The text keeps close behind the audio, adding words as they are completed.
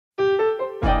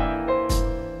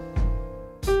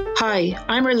Hi,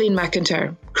 I'm Arlene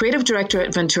McIntyre, Creative Director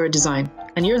at Ventura Design,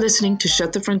 and you're listening to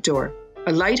Shut the Front Door,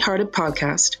 a light-hearted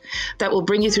podcast that will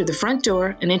bring you through the front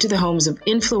door and into the homes of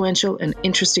influential and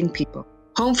interesting people.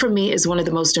 Home for me is one of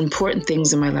the most important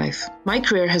things in my life. My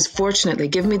career has fortunately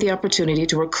given me the opportunity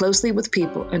to work closely with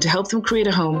people and to help them create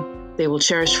a home they will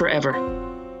cherish forever.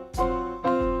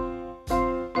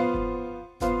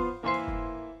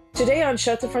 Today on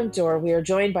Shut the Front Door, we are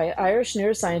joined by Irish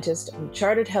neuroscientist and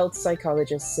chartered health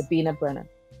psychologist Sabina Brennan.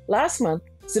 Last month,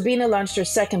 Sabina launched her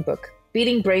second book,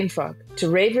 Beating Brain Fog,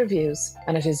 to rave reviews,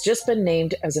 and it has just been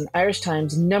named as an Irish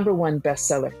Times #1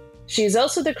 bestseller. She is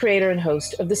also the creator and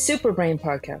host of the Super Brain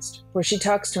podcast, where she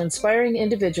talks to inspiring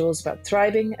individuals about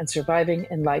thriving and surviving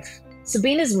in life.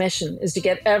 Sabina's mission is to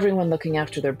get everyone looking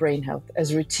after their brain health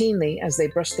as routinely as they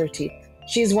brush their teeth.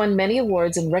 She has won many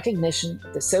awards in recognition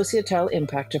of the societal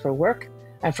impact of her work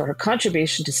and for her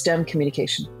contribution to STEM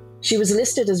communication. She was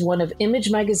listed as one of Image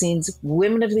Magazine's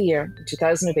Women of the Year in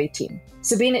 2018.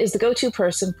 Sabina is the go-to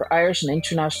person for Irish and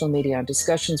international media on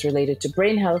discussions related to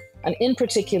brain health and in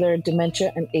particular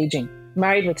dementia and aging.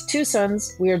 Married with 2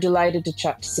 sons, we are delighted to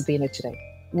chat to Sabina today.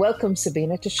 Welcome,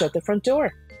 Sabina, to Shut the Front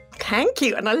Door. Thank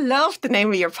you. And I love the name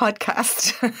of your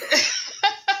podcast.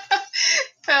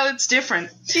 Well, it's different.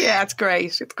 Yeah, it's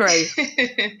great. It's great.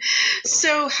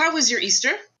 So, how was your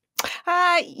Easter?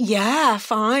 Yeah,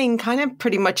 fine. Kind of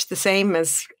pretty much the same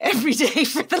as every day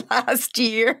for the last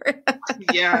year.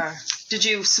 Yeah. Did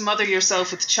you smother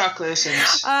yourself with chocolate?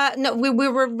 No, we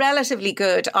were relatively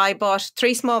good. I bought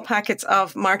 3 small packets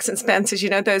of Marks and Spencer's, you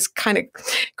know, those kind of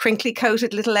crinkly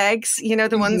coated little eggs, you know,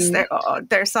 the ones,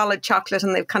 they're solid chocolate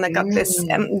and they've kind of got this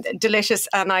delicious.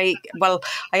 And I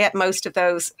ate most of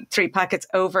those 3 packets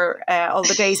over all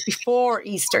the days before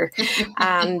Easter.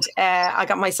 And I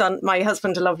got my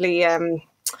husband a lovely,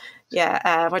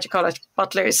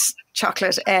 Butler's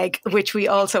chocolate egg, which we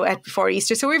also ate before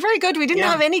Easter. So we were very good. We didn't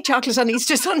have any chocolate on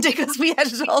Easter Sunday because we had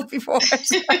it all before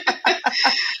it.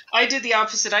 I did the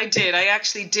opposite. I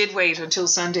actually did wait until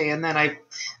Sunday, and then I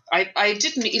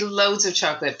didn't eat loads of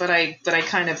chocolate, but I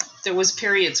kind of, there was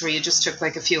periods where you just took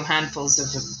like a few handfuls of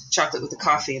chocolate with the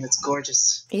coffee and it's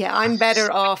gorgeous. Yeah, I'm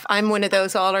better off. I'm one of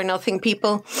those all or nothing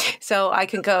people. So I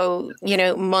can go,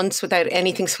 months without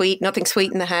anything sweet, nothing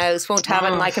sweet in the house, won't have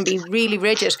it, and I can be really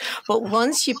rigid. But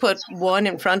once you put one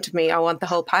in front of me, I want the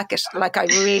whole packet. Like I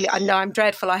know I'm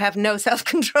dreadful. I have no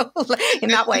self-control in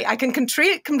that way. I can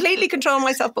completely control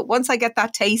myself, but once I get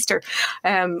that taster,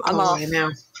 I'm off.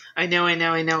 I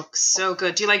know. So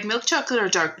good. Do you like milk chocolate or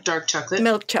dark chocolate?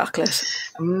 Milk chocolate.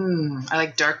 I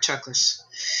like dark chocolate.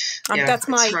 Yeah,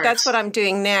 that's what I'm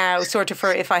doing now. Sort of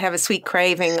for if I have a sweet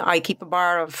craving, I keep a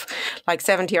bar of like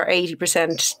 70 or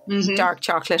 80% dark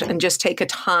chocolate and just take a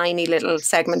tiny little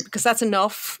segment because that's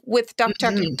enough with dark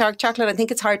chocolate. I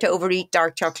think it's hard to overeat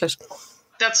dark chocolate.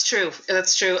 That's true.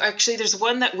 Actually, there's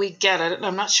one that we get.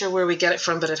 I'm not sure where we get it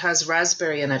from, but it has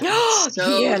raspberry in it.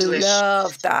 Delicious.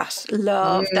 Love that.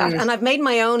 And I've made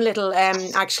my own little,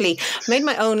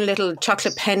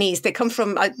 chocolate pennies. They come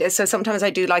from, so sometimes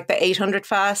I do like the 800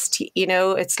 fast,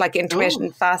 it's like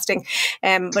intermittent fasting,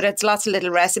 but it's lots of little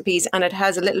recipes and it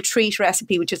has a little treat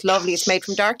recipe, which is lovely. It's made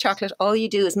from dark chocolate. All you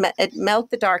do is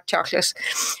melt the dark chocolate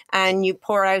and you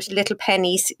pour out little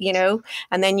pennies,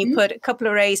 and then you put a couple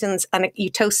of raisins and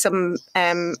you toast some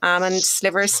almond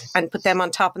slivers and put them on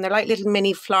top, and they're like little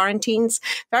mini Florentines.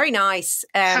 Very nice.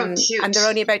 How cute. And they're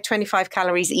only about 25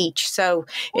 calories each. So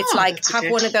it's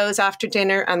have one of those after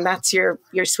dinner and that's your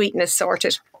sweetness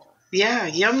sorted. Yeah,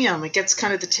 yum. It gets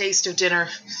kind of the taste of dinner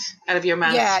out of your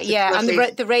mouth. Yeah. And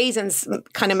the raisins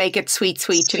kind of make it sweet.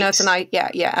 It's a nice,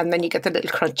 and then you get the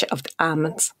little crunch of the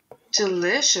almonds.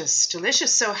 Delicious.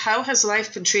 So how has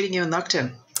life been treating you in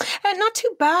lockdown? Not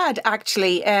too bad,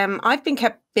 actually. I've been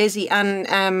kept busy and,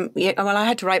 I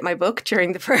had to write my book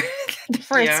during the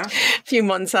first few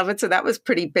months of it. So that was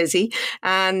pretty busy.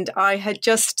 And I had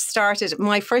just started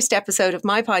my first episode of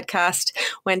my podcast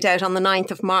went out on the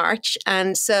 9th of March.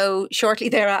 And so shortly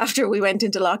thereafter, we went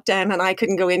into lockdown and I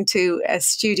couldn't go into a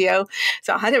studio.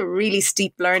 So I had a really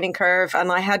steep learning curve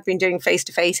and I had been doing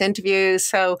face-to-face interviews.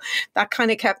 So that kind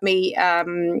of kept me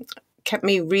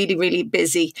really, really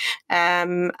busy.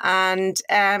 I've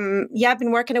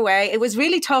been working away. It was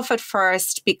really tough at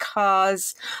first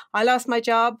because I lost my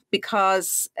job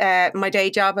because my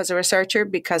day job as a researcher,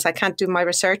 because I can't do my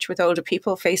research with older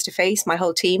people face to face, my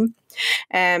whole team.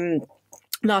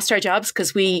 lost our jobs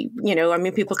because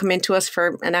people come into us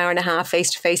for an hour and a half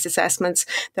face-to-face assessments.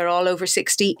 They're all over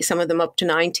 60, some of them up to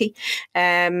 90.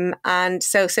 And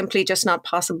so simply just not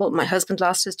possible. My husband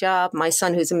lost his job. My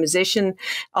son, who's a musician,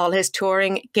 all his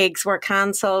touring gigs were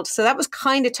cancelled. So that was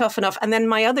kind of tough enough. And then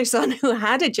my other son, who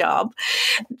had a job,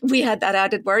 we had that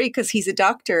added worry because he's a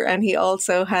doctor and he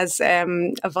also has a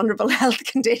vulnerable health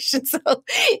condition. So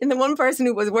in the one person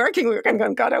who was working, we were kind of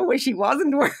going, God, I wish he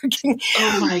wasn't working.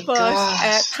 Oh my God.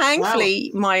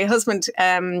 Thankfully, my husband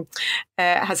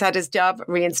has had his job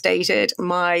reinstated.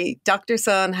 My doctor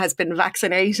son has been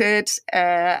vaccinated,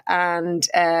 and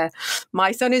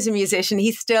my son is a musician.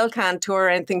 He still can't tour or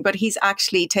anything, but he's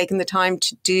actually taken the time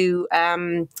to do.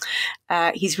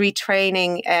 He's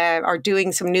retraining or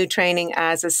doing some new training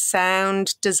as a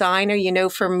sound designer,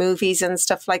 for movies and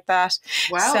stuff like that.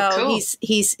 Wow, so cool.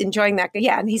 he's enjoying that.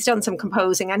 Yeah, and he's done some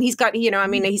composing, and he's got,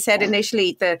 he said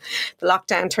initially the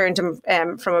lockdown turned him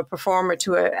from a performer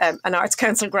to an Arts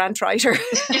Council grant writer.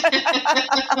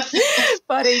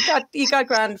 But he got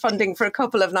grant funding for a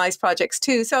couple of nice projects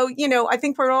too. So, I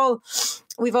think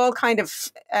we've all kind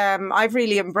of, I've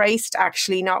really embraced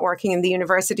actually not working in the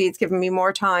university. It's given me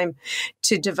more time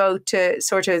to devote to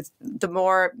sort of the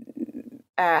more,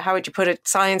 how would you put it,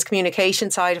 science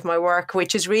communication side of my work,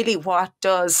 which is really what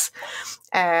does,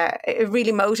 it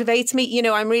really motivates me.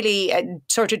 I'm really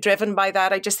sort of driven by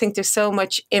that. I just think there's so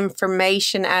much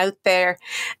information out there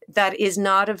that is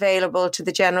not available to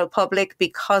the general public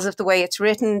because of the way it's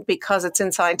written, because it's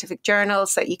in scientific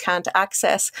journals that you can't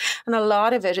access. And a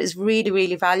lot of it is really,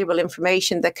 really valuable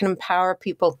information that can empower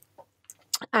people.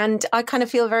 And I kind of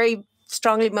feel very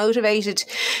strongly motivated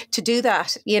to do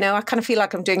that. I kind of feel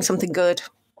like I'm doing something good.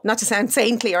 Not to sound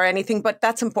saintly or anything, but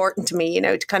that's important to me,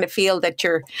 to kind of feel that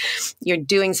you're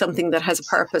doing something that has a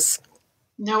purpose.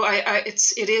 No,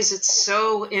 it's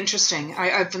so interesting.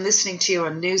 I've been listening to you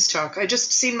on News Talk. It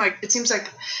seems like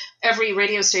every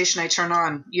radio station I turn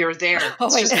on, you're there.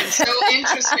 It's just been so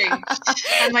interesting.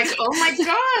 I'm like, oh my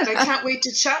God, I can't wait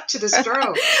to chat to this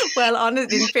girl. Well,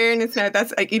 in fairness now,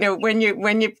 that's like, when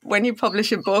you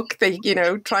publish a book, they,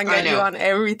 try and get you on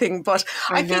everything. But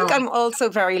I think I'm also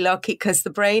very lucky because the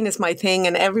brain is my thing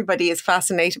and everybody is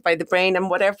fascinated by the brain.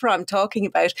 And whatever I'm talking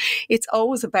about, it's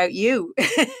always about you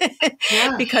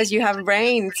because you have a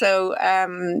brain. So,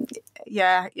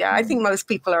 I think most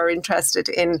people are interested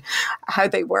in how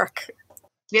they work.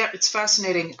 Yeah, it's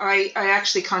fascinating. I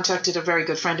actually contacted a very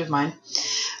good friend of mine,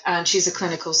 and she's a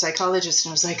clinical psychologist.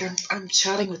 And I was like, I'm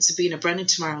chatting with Sabina Brennan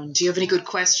tomorrow. And do you have any good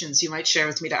questions you might share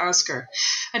with me to ask her?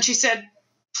 And she said,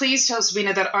 please tell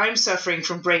Sabina that I'm suffering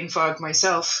from brain fog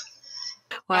myself.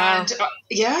 Wow. And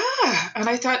and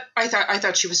I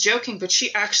thought she was joking, but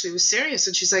she actually was serious.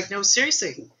 And she's like, no,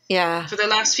 seriously. Yeah. For the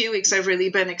last few weeks, I've really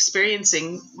been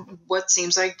experiencing what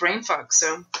seems like brain fog.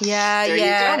 So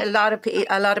a lot of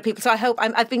people. So I hope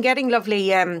I've been getting lovely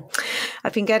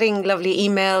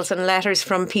emails and letters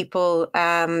from people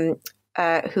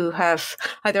who have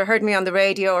either heard me on the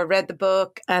radio or read the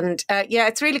book. And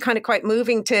it's really kind of quite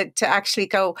moving to actually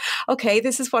go, okay,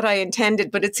 this is what I intended,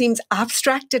 but it seems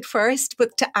abstract at first,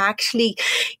 but to actually,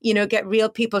 get real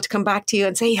people to come back to you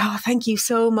and say, oh, thank you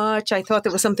so much. I thought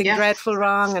there was something dreadful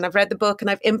wrong and I've read the book and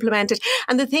I've implemented.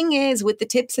 And the thing is with the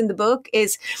tips in the book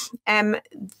is,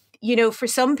 for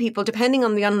some people, depending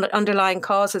on the underlying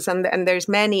causes, and there's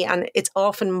many, and it's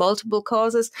often multiple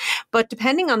causes, but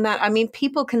depending on that,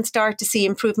 people can start to see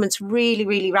improvements really,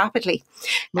 really rapidly.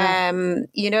 Right.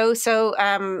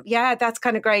 That's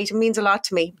kind of great. It means a lot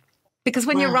to me. Because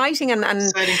when you're writing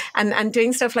and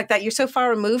doing stuff like that, you're so far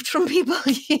removed from people.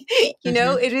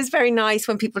 It is very nice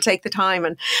when people take the time.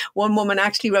 And one woman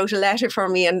actually wrote a letter for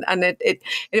me, and it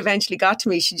eventually got to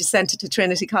me. She just sent it to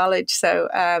Trinity College. So,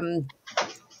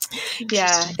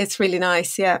 it's really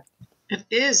nice. Yeah, it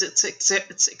is. It's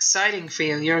exciting for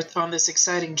you. You're on this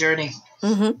exciting journey.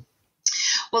 Mm-hmm.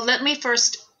 Well, let me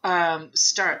first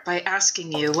start by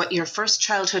asking you what your first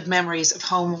childhood memories of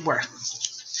home were.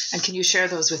 And can you share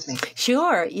those with me?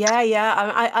 Sure.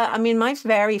 Yeah. I mean, my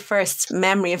very first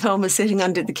memory of home was sitting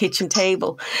under the kitchen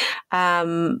table,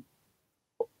 trying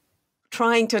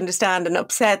to understand and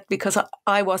upset because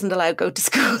I wasn't allowed to go to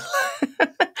school.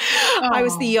 I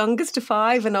was the youngest of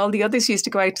 5 and all the others used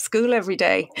to go out to school every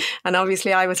day. And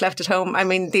obviously I was left at home. I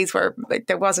mean, I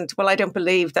don't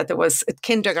believe that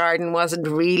kindergarten wasn't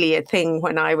really a thing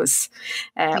when I was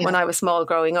small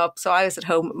growing up. So I was at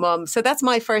home with mum. So that's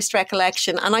my first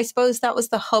recollection. And I suppose that was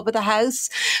the hub of the house.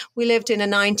 We lived in a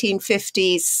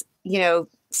 1950s,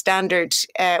 standard,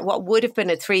 what would have been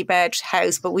a 3-bed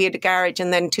house, but we had a garage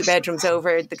and then 2 bedrooms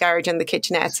over the garage and the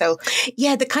kitchenette. So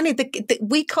yeah,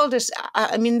 we called it,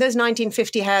 I mean, those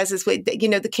 1950 houses with,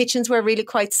 the kitchens were really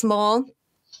quite small.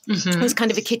 Mm-hmm. It was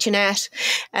kind of a kitchenette.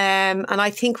 And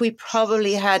I think we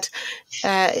probably had,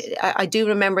 I do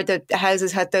remember that the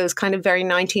houses had those kind of very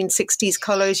 1960s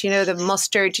colours, the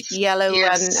mustard yellow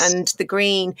and the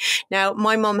green. Now,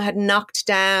 my mum had knocked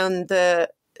down the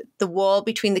wall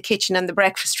between the kitchen and the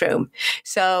breakfast room.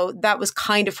 So that was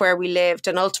kind of where we lived,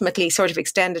 and ultimately sort of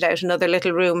extended out another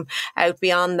little room out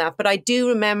beyond that. But I do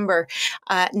remember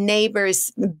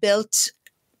neighbours built,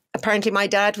 apparently my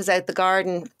dad was out the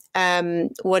garden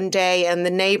one day, and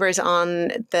the neighbours on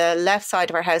the left side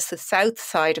of our house, the south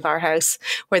side of our house,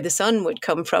 where the sun would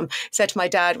come from, said to my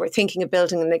dad, "We're thinking of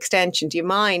building an extension. Do you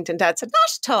mind?" And Dad said,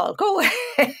 "Not at all, go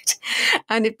ahead."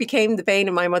 And it became the bane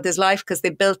of my mother's life, because they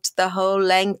built the whole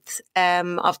length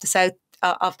of the south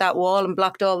of that wall and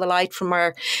blocked all the light from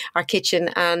our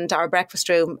kitchen and our breakfast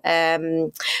room.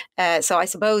 So I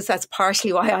suppose that's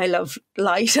partially why I love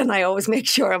light, and I always make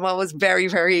sure I'm always very,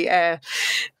 very,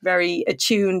 very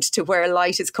attuned to where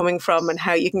light is coming from and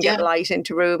how you can get light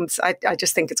into rooms. I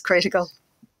just think it's critical.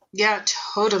 Yeah,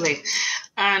 totally.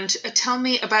 And tell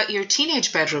me about your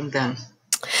teenage bedroom then.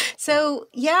 So,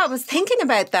 yeah, I was thinking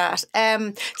about that.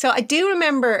 So I do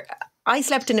remember I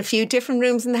slept in a few different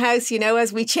rooms in the house,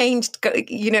 as we changed,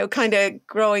 kind of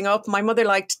growing up. My mother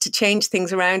liked to change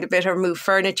things around a bit or move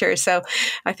furniture. So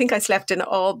I think I slept in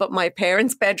all but my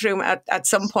parents' bedroom at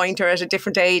some point or at a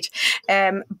different age.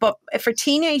 But for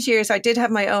teenage years, I did have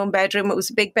my own bedroom. It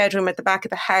was a big bedroom at the back of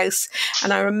the house.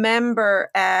 And I remember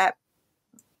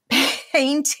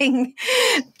painting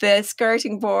the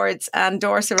skirting boards and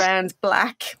door surrounds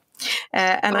black.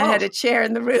 And I had a chair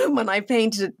in the room and I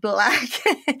painted it black.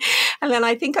 And then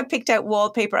I think I picked out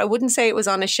wallpaper. I wouldn't say it was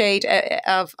on a shade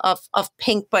of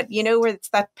pink, but where it's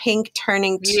that pink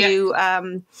turning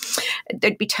to,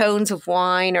 there'd be tones of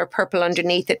wine or purple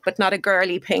underneath it, but not a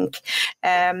girly pink.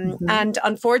 And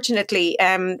unfortunately,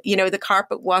 the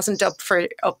carpet wasn't up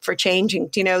for changing.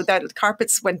 That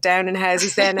carpets went down in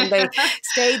houses then, and they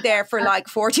stayed there for like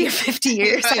 40 or 50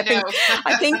 years.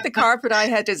 I think the carpet I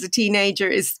had as a teenager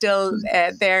is still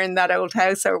there in that old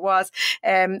house, or was,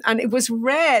 and it was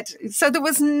red, so there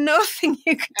was nothing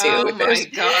you could do with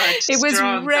it. God, it was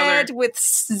red color with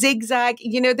zigzag.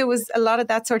 There was a lot of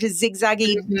that sort of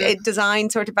zigzaggy design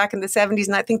sort of back in the 70s,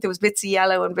 and I think there was bits of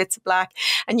yellow and bits of black.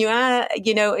 And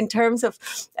in terms of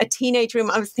a teenage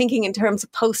room, I was thinking in terms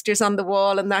of posters on the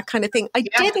wall and that kind of thing. I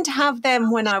didn't have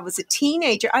them when I was a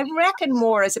teenager. I reckon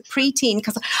more as a preteen,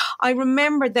 because I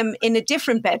remember them in a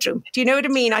different bedroom. Do you know what I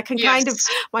mean? I can kind of,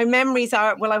 my memories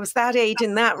are, well, I was that age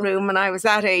in that room and I was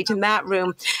that age in that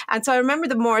room. And so I remember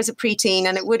them more as a preteen,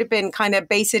 and it would have been kind of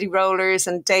Bay City Rollers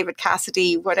and David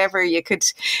Cassidy, whatever you could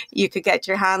get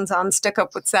your hands on, stuck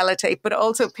up with sellotape, but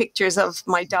also pictures of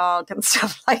my dog and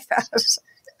stuff like that.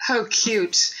 How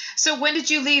cute. So when did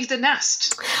you leave the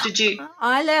nest?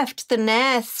 I left the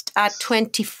nest at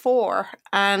 24,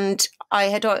 and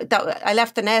I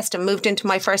left the nest and moved into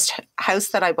my first house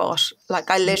that I bought. Like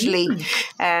I literally,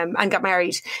 and got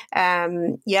married.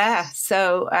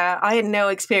 So I had no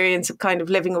experience of kind of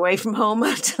living away from home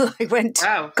until I went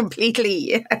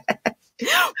completely.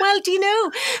 Well,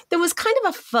 there was kind of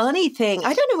a funny thing.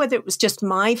 I don't know whether it was just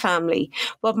my family,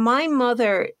 but my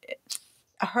mother,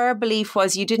 her belief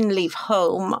was you didn't leave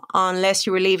home unless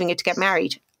you were leaving it to get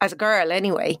married, as a girl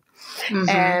anyway. Do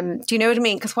you know what I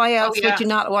mean? Because why else would you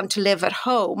not want to live at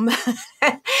home?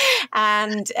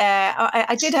 And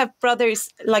I did have brothers,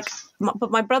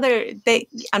 but my brother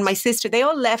and my sister, they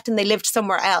all left and they lived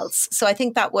somewhere else. So I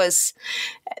think that was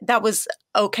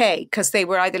okay, because they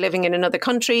were either living in another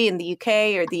country, in the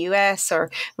UK or the US,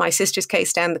 or my sister's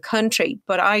case down the country.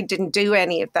 But I didn't do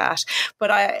any of that. But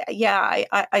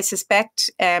I suspect,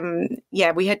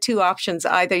 we had two options: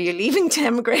 either you're leaving to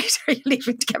emigrate or you're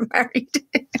leaving to get married.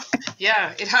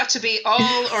 Yeah, it had to be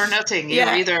all or nothing. You're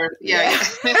either.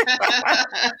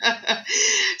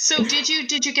 So did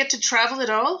you get to travel at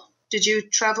all? Did you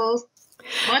travel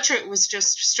much, or it was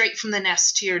just straight from the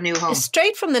nest to your new home?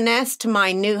 Straight from the nest to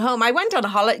my new home. I went on a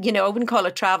holiday, I wouldn't call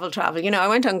it travel. I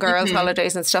went on girls'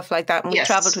 holidays and stuff like that, and we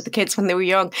travelled with the kids when they were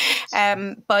young.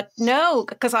 But no,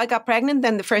 because I got pregnant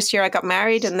then the first year I got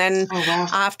married, and then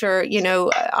after,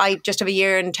 I just have a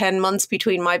year and 10 months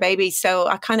between my babies, so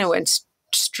I kind of went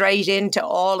straight into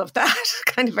all of that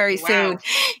kind of very soon.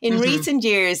 In recent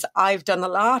years, I've done a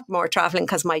lot more traveling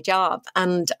because of my job,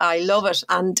 and I love it.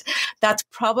 And that's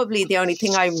probably the only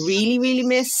thing I really, really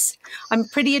miss. I'm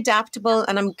pretty adaptable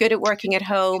and I'm good at working at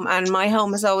home, and my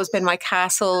home has always been my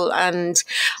castle, and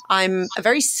I'm a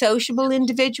very sociable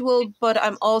individual, but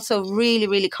I'm also really,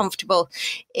 really comfortable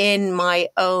in my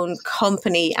own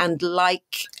company and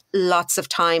like lots of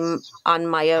time on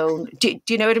my own. Do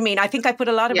you know what I mean? I think I put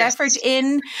a lot of effort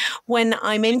in when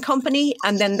I'm in company,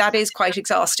 and then that is quite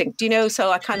exhausting. Do you know?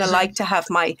 So I kind of like to have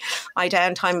my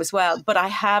downtime as well. But I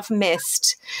have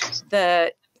missed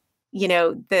the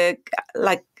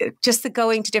just the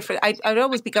going to different. I'd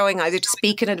always be going either to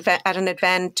speak at an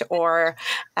event or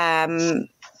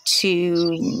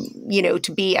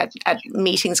to be at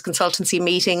meetings, consultancy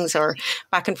meetings, or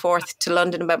back and forth to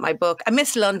London about my book. I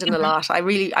miss London a lot. I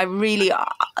really,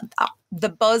 the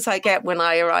buzz I get when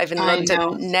I arrive in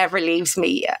London never leaves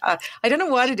me. I don't know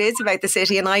what it is about the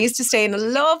city. And I used to stay in a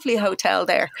lovely hotel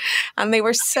there, and they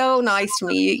were so nice to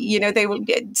me. You know,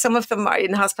 some of them are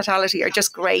in hospitality are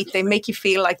just great. They make you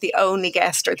feel like the only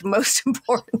guest or the most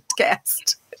important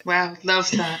guest. Wow,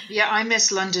 love that. Yeah, I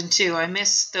miss London too. I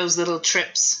miss those little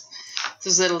trips,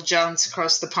 those little jaunts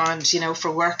across the pond,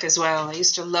 for work as well. I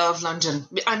used to love London.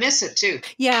 I miss it too.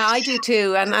 Yeah, I do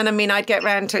too. And I mean, I'd get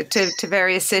round to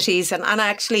various cities. And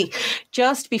actually,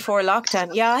 just before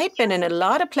lockdown, I'd been in a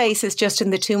lot of places just in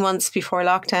the 2 months before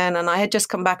lockdown. And I had just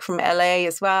come back from LA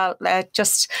as well.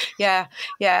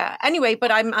 Anyway,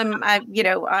 but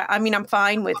I'm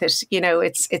fine with it.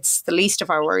 It's the least of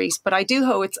our worries. But I do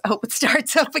hope it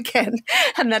starts up again,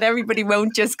 and that everybody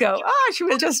won't just go, she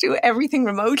will just do everything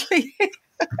remotely.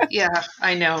 Yeah,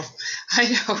 I know.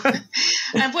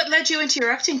 And what led you into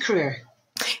your acting career?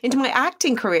 Into my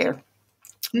acting career?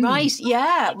 Right,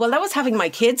 yeah. Well, that was having my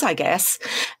kids, I guess.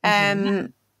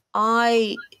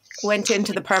 I went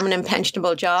into the permanent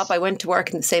pensionable job. I went to work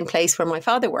in the same place where my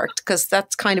father worked, because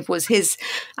that kind of was his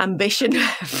ambition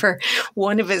for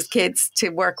one of his kids to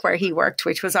work where he worked,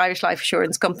 which was Irish Life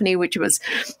Assurance Company, which was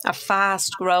a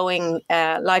fast growing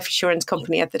life assurance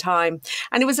company at the time.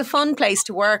 And it was a fun place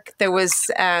to work. There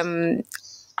was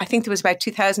I think there was about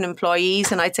 2,000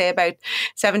 employees, and I'd say about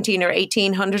 1,700 or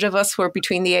 1,800 of us were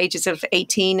between the ages of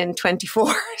 18 and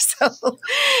 24. So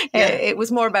it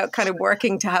was more about kind of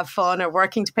working to have fun, or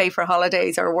working to pay for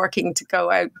holidays, or working to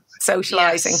go out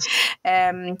socializing.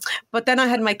 Yes. But then I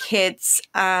had my kids,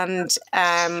 and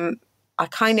I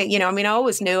kind of, I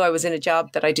always knew I was in a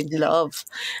job that I didn't love.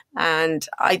 And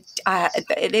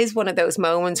it is one of those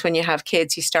moments when you have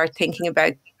kids, you start thinking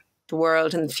about the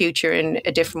world and the future in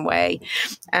a different way.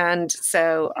 And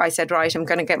so I said, right, I'm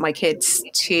going to get my kids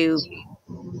to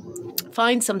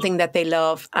find something that they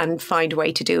love and find a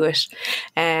way to do it.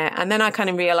 And then I kind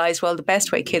of realized, well, the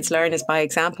best way kids learn is by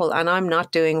example, and I'm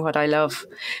not doing what I love.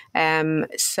 It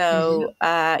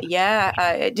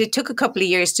took a couple of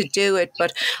years to do it,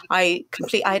 but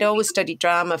I'd always studied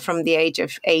drama from the age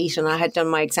of 8, and I had done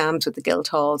my exams with the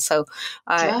Guildhall. So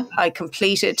I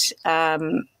completed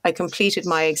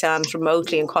my exams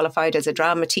remotely and qualified as a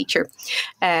drama teacher,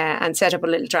 and set up a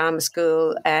little drama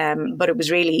school. But it was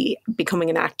really becoming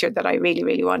an actor that I really,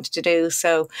 really wanted to do.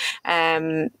 So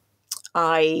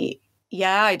I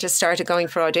just started going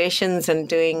for auditions and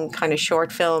doing kind of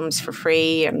short films for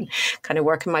free, and kind of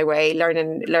working my way,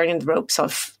 learning the ropes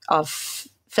of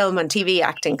film and TV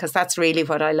acting, because that's really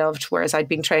what I loved. Whereas I'd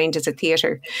been trained as a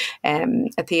theatre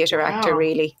actor,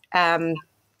 really.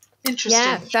 Interesting.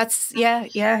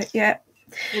 Yeah.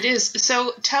 It is.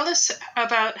 So tell us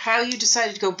about how you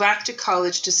decided to go back to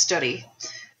college to study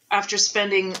after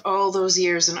spending all those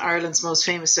years in Ireland's most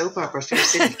famous soap opera, Fair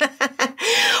City.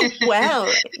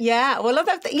 Well,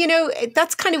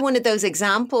 that's kind of one of those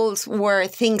examples where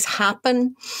things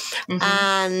happen,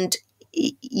 and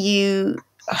you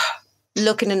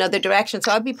look in another direction.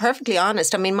 So I'll be perfectly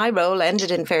honest. I mean, my role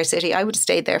ended in Fair City. I would have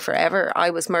stayed there forever. I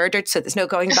was murdered, so there's no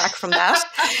going back from that,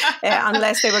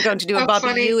 unless they were going to do a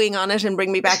Bobby Ewing on it and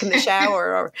bring me back in the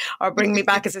shower, or bring me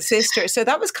back as a sister. So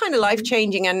that was kind of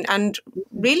life-changing and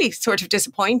really sort of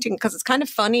disappointing, because it's kind of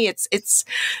funny. It's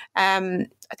the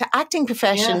acting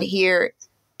profession here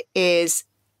is,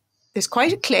 there's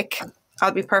quite a clique.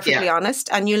 I'll be perfectly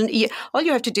honest. And all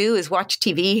you have to do is watch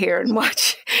TV here and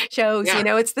watch shows.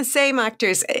 Yeah. It's the same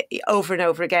actors over and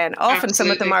over again. Often some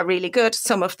of them are really good,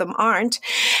 some of them aren't.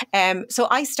 So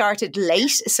I started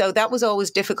late. So that was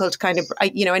always difficult to I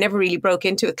never really broke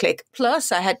into a clique.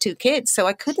 Plus I had 2 kids, so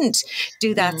I couldn't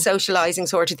do that socializing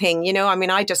sort of thing.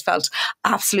 I just felt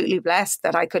absolutely blessed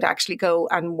that I could actually go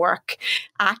and work,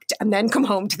 act, and then come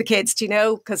home to the kids,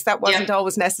 because that wasn't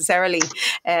always necessarily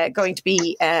going to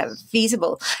be feasible.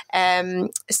 feasible.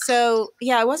 So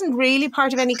yeah, I wasn't really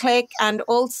part of any clique, and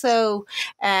also,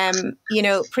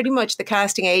 pretty much the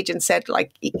casting agent said,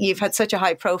 like, you've had such a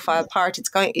high profile part, it's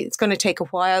going to take a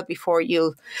while before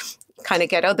you'll kind of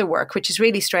get other work, which is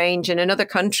really strange. In another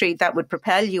country, that would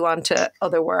propel you onto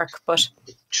other work. But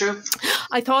true.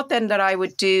 I thought then that I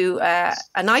would do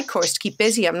a night course to keep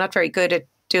busy. I'm not very good at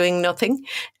doing nothing.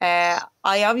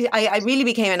 I really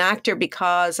became an actor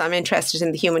because I'm interested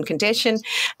in the human condition.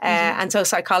 And so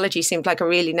psychology seemed like a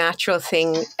really natural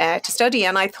thing to study.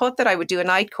 And I thought that I would do a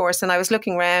night course, and I was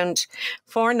looking around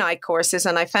for night courses,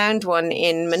 and I found one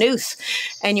in Maynooth,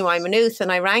 NUI Maynooth,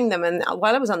 and I rang them. And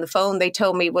while I was on the phone, they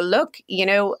told me, well, look,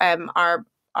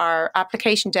 our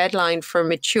application deadline for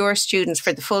mature students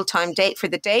for the full-time day, for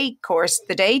the day course,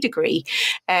 the day degree,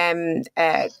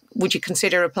 would you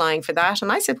consider applying for that?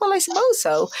 And I said, well, I suppose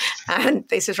so. And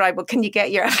they said, right, well, can you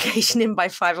get your application in by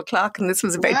 5:00? And this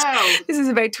was about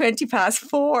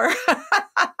 4:20.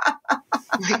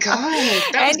 Oh my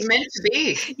God, that was meant to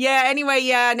be. Yeah, anyway,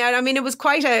 yeah. No, I mean, it was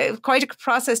quite a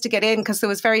process to get in, because there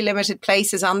was very limited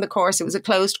places on the course. It was a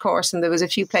closed course, and there was a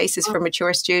few places for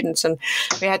mature students, and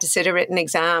we had to sit a written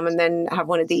exam and then have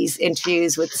one of these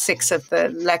interviews with 6 of the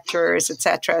lecturers,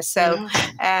 etc. So,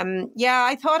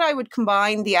 I thought I would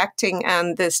combine the acting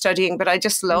and the studying, but I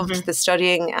just loved the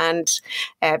studying, and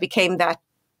became that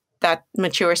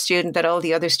mature student that all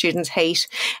the other students hate,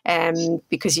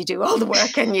 because you do all the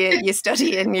work and you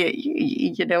study and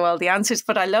you know all the answers.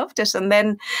 But I loved it. And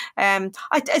then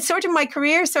my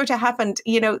career sort of happened,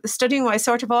 studying wise,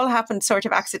 sort of all happened sort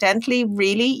of accidentally,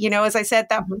 really. As I said,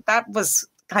 that was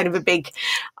kind of a big,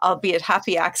 albeit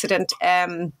happy accident.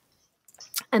 And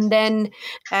then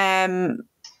I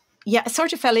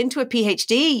sort of fell into a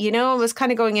PhD. I was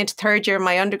kind of going into third year of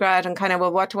my undergrad, and kind of,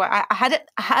 well, what do I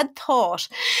had thought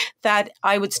that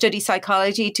I would study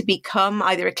psychology to become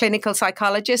either a clinical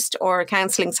psychologist or a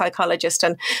counselling psychologist.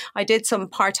 And I did some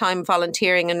part-time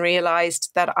volunteering and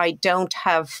realised that I don't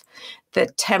have the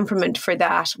temperament for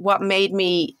that. What made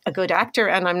me a good actor,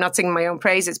 and I'm not singing my own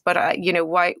praises, but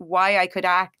why I could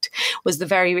act was the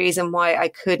very reason why I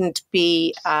couldn't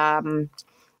be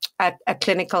a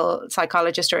clinical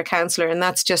psychologist or a counsellor, and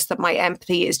that's just that my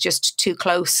empathy is just too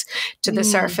close to the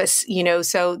surface,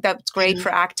 so that's great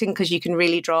for acting because you can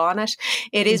really draw on it.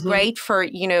 It is great for,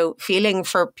 feeling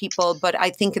for people, but I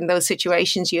think in those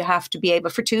situations you have to be able,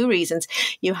 for 2 reasons,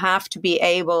 you have to be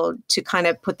able to kind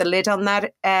of put the lid on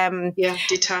that.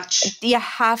 Detach. You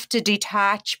have to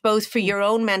detach, both for your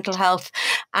own mental health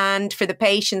and for the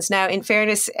patients. Now, in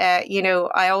fairness,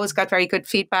 I always got very good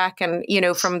feedback, and,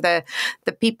 from the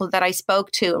people that I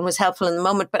spoke to, and was helpful in the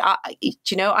moment, but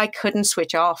I couldn't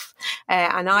switch off,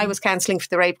 and I was counselling for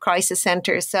the Rape Crisis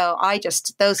Centre, so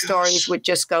those stories would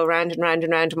just go round and round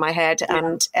and round in my head,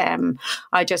 and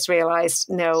I just realised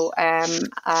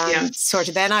sort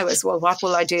of then I was, well, what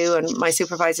will I do? And my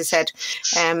supervisor said,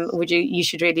 you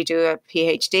should really do a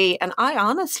PhD. And I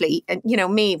honestly, and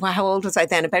how old was I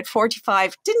then? About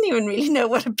 45, didn't even really know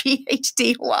what a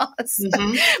PhD was.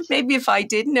 Maybe if I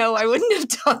did know, I wouldn't have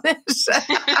done it.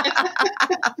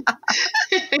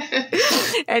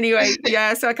 Anyway,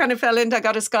 so I kind of I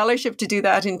got a scholarship to do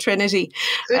that in Trinity,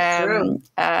 in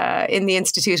the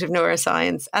Institute of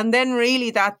Neuroscience. And then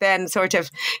really that then sort of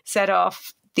set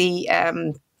off the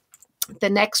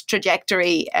next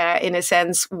trajectory, in a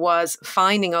sense, was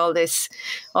finding all this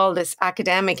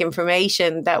academic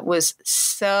information that was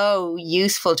so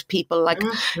useful to people. Like,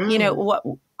 what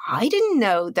I didn't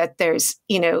know that there's,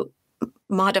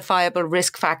 modifiable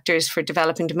risk factors for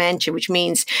developing dementia, which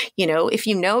means, if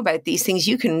you know about these things,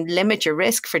 you can limit your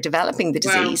risk for developing the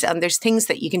disease. And there's things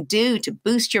that you can do to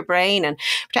boost your brain. And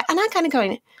I'm kind of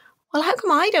going, well, how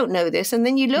come I don't know this? And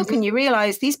then you look and you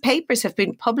realize these papers have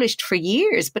been published for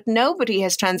years, but nobody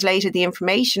has translated the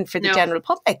information for the general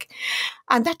public.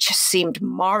 And that just seemed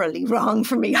morally wrong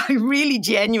for me. I really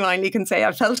genuinely can say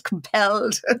I felt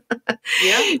compelled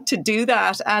to do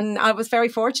that. And I was very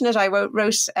fortunate. I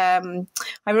wrote a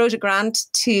grant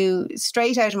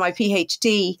straight out of my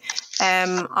PhD.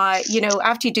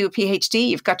 After you do a PhD,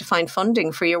 you've got to find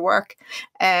funding for your work.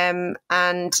 And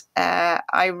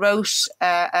I wrote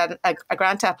a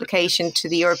grant application to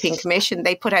the European Commission.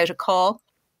 They put out a call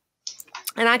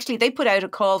And actually, they put out a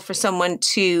call for someone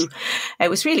to, it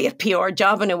was really a PR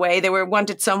job in a way. They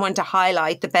wanted someone to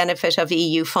highlight the benefit of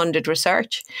EU-funded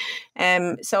research.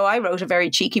 So I wrote a very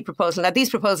cheeky proposal. Now, these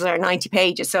proposals are 90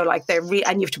 pages. So like and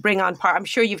you have to bring on I'm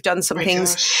sure you've done some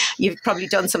things. Gosh. You've probably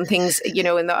done some things,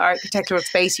 in the architectural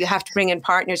space. You have to bring in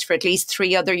partners for at least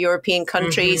 3 other European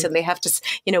countries. And they have to,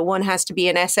 one has to be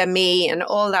an SME and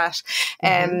all that.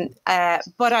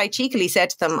 But I cheekily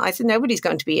said to them, I said, nobody's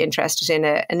going to be interested in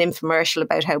an infomercial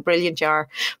about how brilliant you are.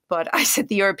 But I said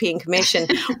the European Commission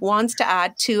wants to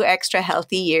add 2 extra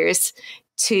healthy years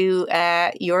to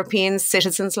European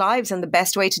citizens' lives. And the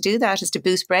best way to do that is to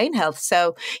boost brain health.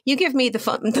 So you give me the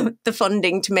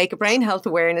funding to make a brain health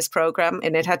awareness program,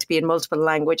 and it had to be in multiple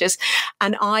languages.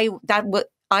 And I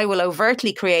will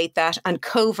overtly create that, and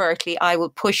covertly I will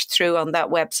push through on that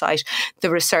website the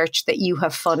research that you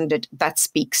have funded that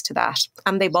speaks to that.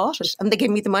 And they bought it, and they gave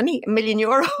me the money, €1 million.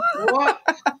 What?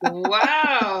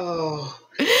 Wow.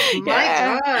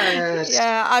 My God.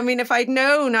 Yeah. I mean, if I'd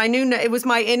known, I knew it was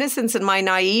my innocence and my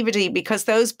naivety, because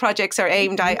those projects are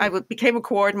aimed, I became a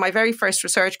coordinator. My very first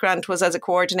research grant was as a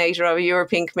coordinator of a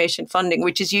European Commission funding,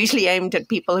 which is usually aimed at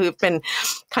people who've been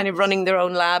kind of running their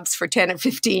own labs for 10 or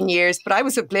 15 years. But I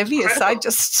was oblivious. Incredible. You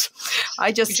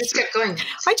just kept going.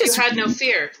 You had no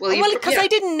fear. Well, because I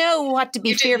didn't know what to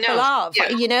be fearful of,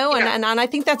 and I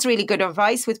think that's really good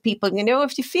advice with people.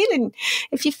 If you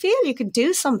feel you can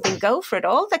do something, go for it.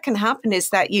 All that can happen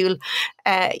is that you'll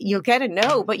get a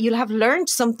no, but you'll have learned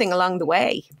something along the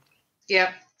way.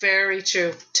 Yeah, very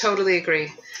true. Totally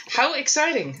agree. How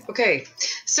exciting. Okay.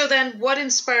 So then what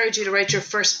inspired you to write your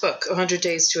first book, 100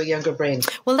 Days to a Younger Brain?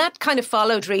 Well, that kind of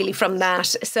followed really from that.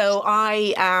 So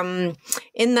I,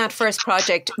 in that first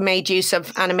project, made use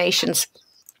of animations.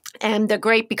 And they're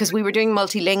great because we were doing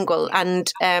multilingual.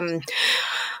 And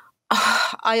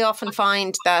I often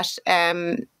find that,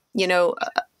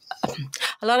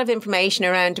 a lot of information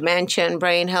around dementia and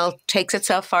brain health takes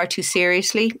itself far too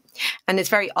seriously, and it's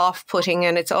very off-putting,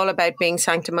 and it's all about being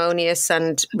sanctimonious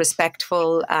and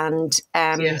respectful, and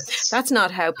that's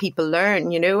not how people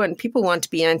learn, and people want to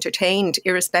be entertained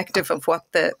irrespective of what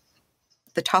the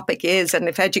topic is.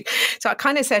 And so I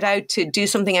kind of set out to do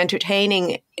something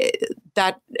entertaining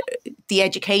that the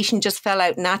education just fell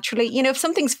out naturally. If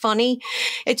something's funny,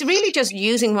 it's really just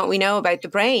using what we know about the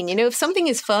brain. If something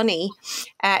is funny,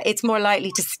 it's more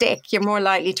likely to stick. You're more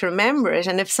likely to remember it.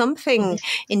 And if something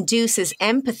induces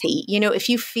empathy, if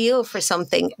you feel for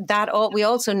something, we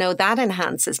also know that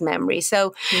enhances memory.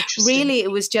 So really,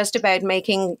 it was just about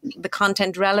making the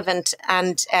content relevant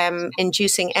and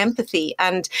inducing empathy.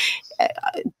 And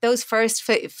those first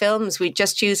films we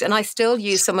just used, and I still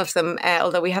use some of them,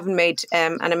 although we haven't made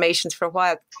animations for a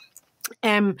while.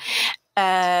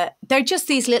 They're just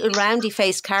these little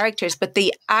roundy-faced characters, but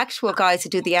the actual guys who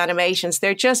do the animations,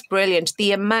 they're just brilliant.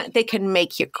 They can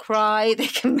make you cry, they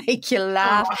can make you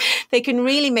laugh, they can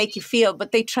really make you feel,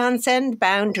 but they transcend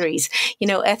boundaries,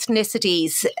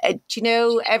 ethnicities,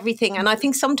 everything. And I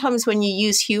think sometimes when you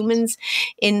use humans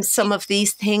in some of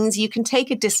these things, you can take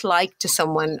a dislike to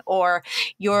someone, or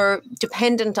you're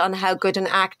dependent on how good an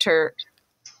actor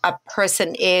a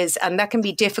person is, and that can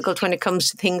be difficult when it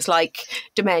comes to things like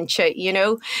dementia,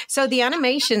 So the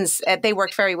animations, they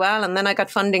worked very well, and then I got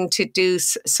funding to do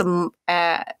some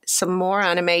more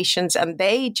animations, and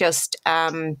they just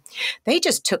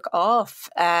took off.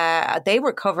 They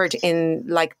were covered in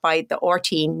by the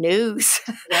RT News.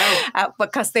 Wow.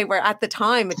 Because they were, at the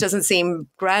time, it doesn't seem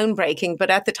groundbreaking,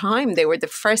 but at the time they were the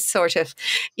first sort of,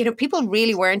 people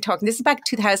really weren't talking. This is back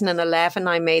 2011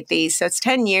 I made these, so it's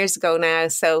 10 years ago now.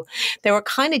 So they were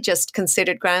kind of just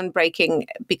considered groundbreaking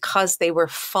because they were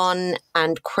fun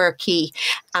and quirky,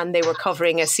 and they were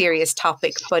covering a serious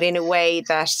topic, but in a way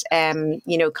that,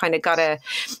 kind of got a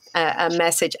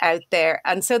message out there.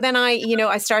 And so then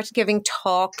I started giving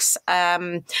talks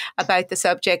about the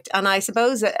subject. And I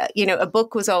suppose, a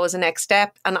book was always the next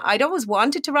step. And I'd always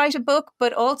wanted to write a book,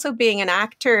 but also being an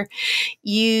actor,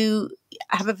 you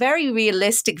have a very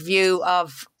realistic view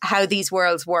of how these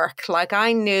worlds work. Like,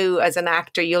 I knew as an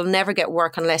actor, you'll never get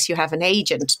work unless you have an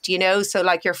agent,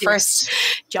 So your first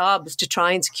job is to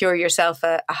try and secure yourself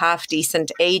a half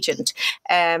decent agent.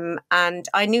 And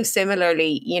I knew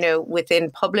similarly, within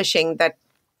publishing, that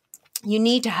you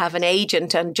need to have an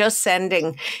agent, and just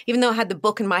sending, even though I had the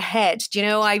book in my head,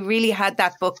 I really had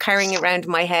that book carrying it around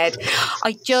in my head.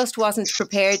 I just wasn't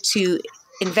prepared to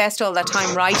invest all that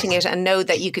time writing it and know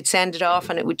that you could send it off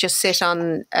and it would just sit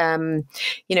on,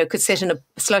 could sit in a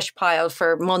slush pile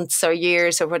for months or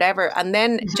years or whatever. And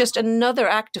then just another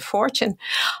act of fortune.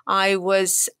 I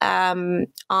was on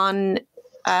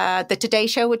the Today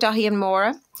Show with Dahi and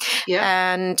Maura.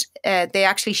 Yeah. And they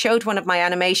actually showed one of my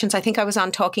animations. I think I was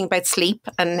on talking about sleep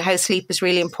and how sleep is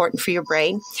really important for your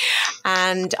brain.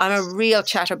 And I'm a real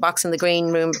chatterbox in the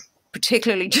green room,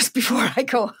 particularly just before I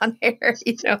go on air,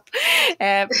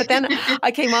 But then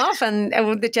I came off and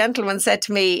the gentleman said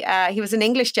to me, he was an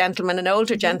English gentleman, an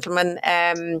older gentleman.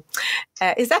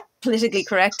 Is that politically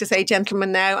correct to say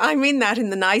gentleman now? I mean that in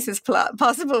the nicest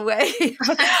possible way.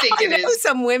 I know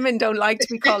some women don't like to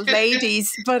be called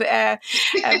ladies, but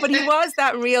he was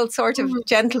that real sort of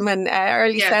gentleman,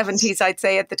 early 70s, I'd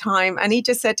say at the time. And he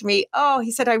just said to me,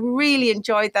 he said, I really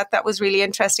enjoyed that. That was really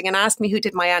interesting. And asked me who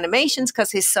did my animations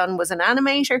because his son was an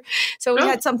animator. So we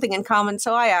had something in common.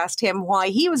 So I asked him why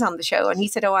he was on the show. And he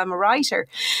said, I'm a writer.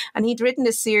 And he'd written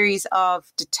a series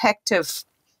of detective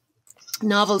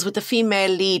novels with the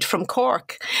female lead from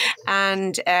Cork.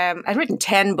 And I'd written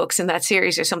 10 books in that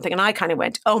series or something. And I kind of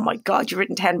went, oh my God, you've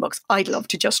written 10 books. I'd love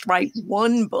to just write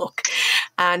one book.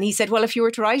 And he said, well, if you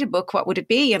were to write a book, what would it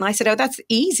be? And I said, that's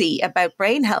easy, about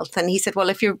brain health. And he said, well,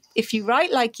 if you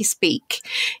write like you speak,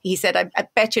 he said, I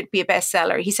bet you it'd be a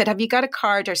bestseller. He said, have you got a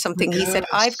card or something? He said,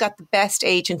 I've got the best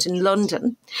agent in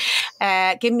London.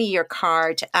 Give me your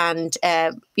card and,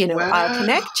 I'll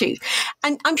connect you.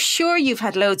 And I'm sure you've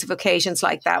had loads of occasions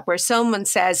like that where someone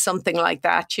says something like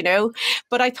that,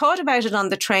 But I thought about it on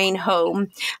the train home,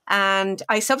 and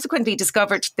I subsequently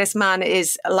discovered this man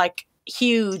is like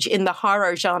huge in the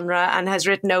horror genre and has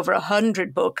written over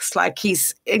 100 books. Like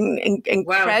he's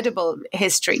incredible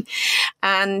history.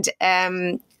 And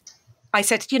I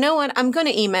said, you know what, I'm going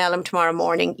to email him tomorrow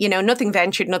morning. Nothing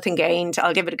ventured, nothing gained.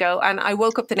 I'll give it a go. And I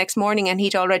woke up the next morning and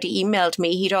he'd already emailed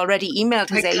me. He'd already emailed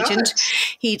his agent.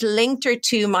 He'd linked her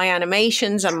to my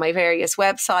animations on my various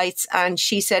websites. And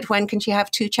she said, when can she have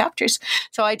 2 chapters?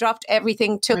 So I dropped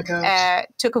everything, took a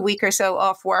week or so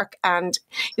off work. And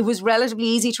it was relatively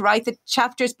easy to write the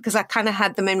chapters because I kind of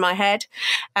had them in my head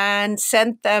and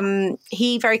sent them.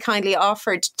 He very kindly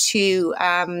offered to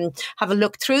have a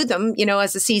look through them,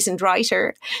 as a seasoned writer.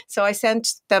 So I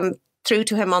sent them through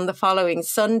to him on the following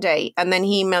Sunday, and then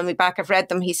he emailed me back. I've read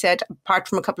them. He said, apart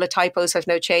from a couple of typos, I've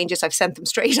no changes. I've sent them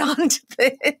straight on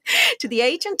to the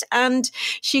agent, and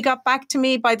she got back to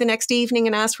me by the next evening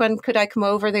and asked when could I come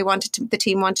over. The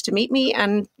team wanted to meet me,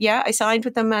 and I signed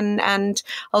with them, and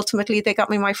ultimately they got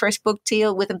me my first book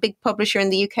deal with a big publisher in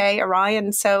the UK,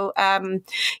 Orion. So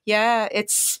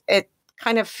it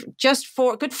kind of just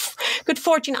for good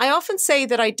fortune. I often say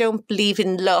that I don't believe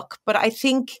in luck, but I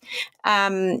think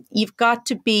you've got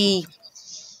to be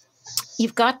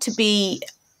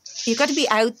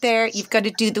out there. You've got to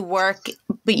do the work,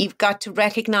 but you've got to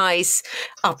recognize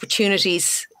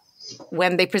opportunities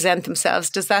when they present themselves.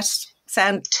 Does that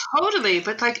sound? Totally,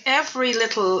 but like every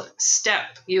little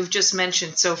step you've just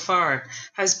mentioned so far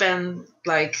has been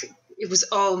like, it was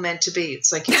all meant to be.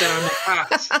 It's like you've been on a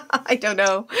path. I don't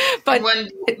know. But when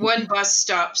one bus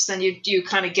stops, then you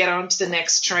kind of get onto the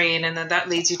next train, and then that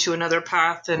leads you to another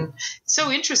path. And it's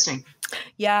so interesting.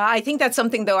 Yeah, I think that's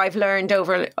something, though, I've learned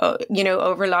over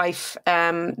life,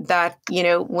 that,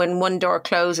 when one door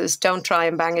closes, don't try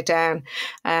and bang it down.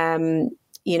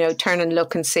 Turn and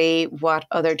look and see what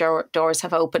other doors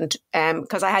have opened.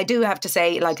 Because I do have to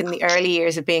say, like in the early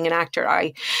years of being an actor,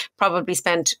 I probably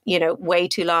spent, way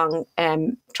too long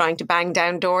trying to bang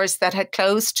down doors that had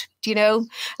closed. Yes.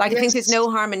 I think there's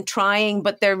no harm in trying,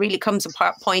 but there really comes a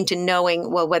point in knowing,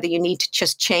 well, whether you need to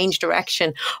just change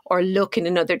direction or look in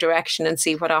another direction and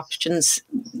see what options,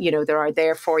 there are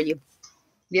there for you.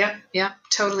 Yeah,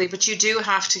 totally. But you do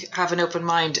have to have an open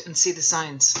mind and see the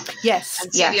signs. Yes.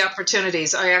 And see the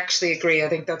opportunities. I actually agree. I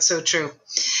think that's so true.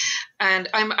 And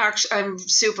I'm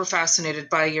super fascinated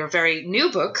by your very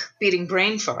new book, Beating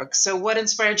Brain Fog. So what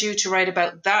inspired you to write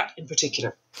about that in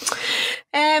particular?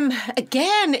 I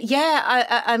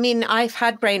mean, I've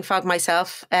had brain fog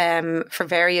myself for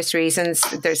various reasons.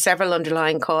 There's several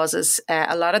underlying causes.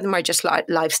 A lot of them are just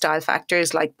lifestyle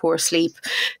factors like poor sleep,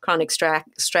 chronic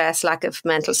stress, lack of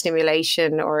mental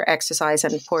stimulation or exercise,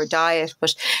 and poor diet.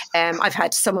 But I've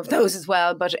had some of those as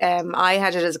well. But I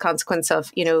had it as a consequence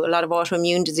of, a lot of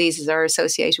autoimmune diseases are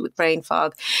associated with brain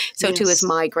fog. So too is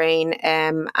migraine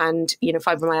and,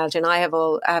 fibromyalgia. And I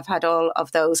have had all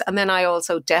of those. And then I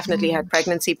also definitely had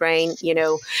pregnancy brain,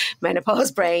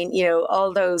 menopause brain,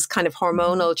 all those kind of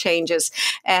hormonal changes.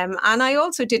 And I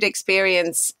also did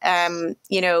experience,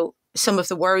 some of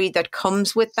the worry that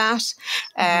comes with that,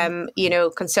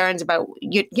 concerns about,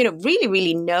 really,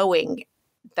 really knowing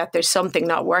that there's something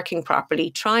not working properly,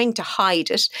 trying to hide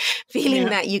it, feeling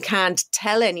that you can't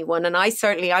tell anyone. And I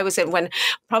was in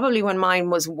when mine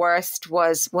was worst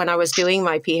was when I was doing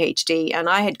my PhD, and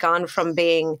I had gone from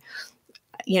being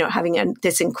having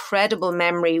this incredible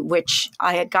memory, which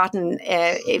I had gotten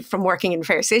from working in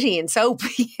Fair City in soap,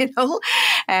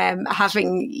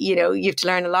 having, you have to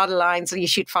learn a lot of lines. So you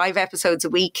shoot 5 episodes a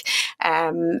week.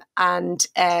 And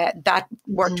that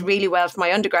worked really well for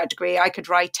my undergrad degree. I could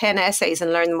write 10 essays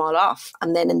and learn them all off,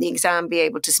 and then in the exam be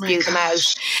able to spew them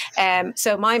out.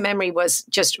 So my memory was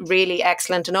just really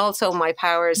excellent, and also my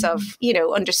powers of,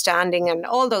 understanding and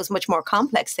all those much more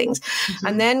complex things.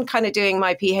 And then kind of doing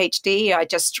my PhD, I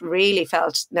just really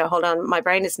felt, no, hold on, my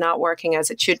brain is not working as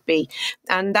it should be.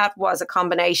 And that was a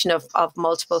combination of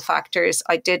multiple factors.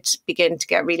 I did begin to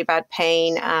get really bad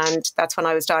pain, and that's when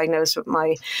I was diagnosed with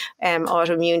my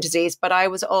autoimmune disease. But I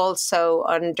was also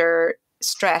under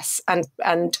stress and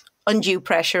undue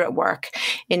pressure at work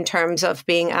in terms of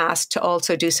being asked to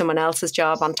also do someone else's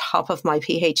job on top of my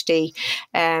PhD,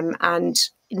 and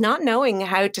not knowing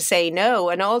how to say no.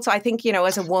 And also, I think,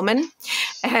 as a woman,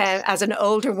 as an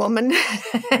older woman,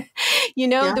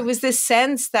 there was this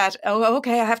sense that, oh,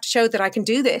 okay, I have to show that I can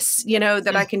do this,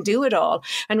 that I can do it all.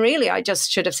 And really, I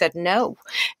just should have said no.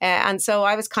 And so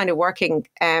I was kind of working,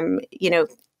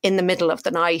 in the middle of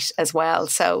the night as well.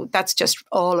 So that's just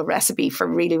all a recipe for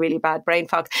really, really bad brain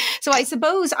fog. So I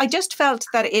suppose I just felt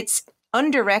that it's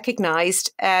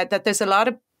under-recognized, that there's a lot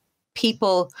of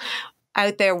people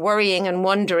out there worrying and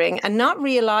wondering and not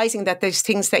realizing that there's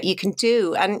things that you can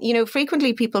do. And,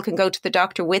 frequently people can go to the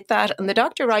doctor with that, and the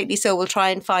doctor, rightly so, will try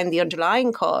and find the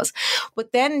underlying cause,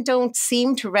 but then don't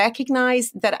seem to recognize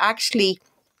that actually,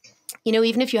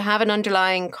 even if you have an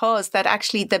underlying cause, that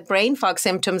actually the brain fog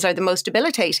symptoms are the most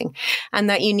debilitating, and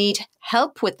that you need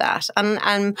help with that. And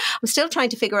I'm still trying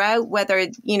to figure out whether,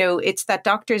 it's that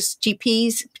doctors,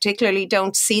 GPs particularly,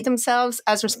 don't see themselves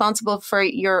as responsible for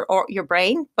your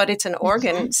brain, but it's an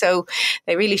organ. So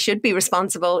they really should be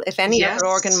responsible if any other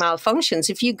organ malfunctions.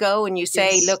 If you go and you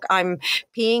say, look, I'm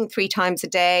peeing 3 times a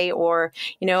day, or,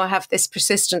 I have this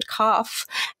persistent cough,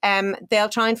 they'll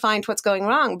try and find what's going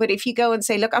wrong. But if you go and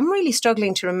say, look, I'm really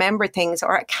struggling to remember things,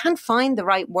 or I can't find the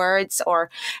right words, or,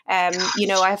 I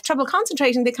have trouble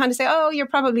concentrating, they kind of say, oh, you're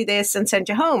probably this, and send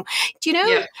you home. Do you know?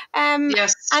 Yeah. And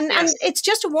it's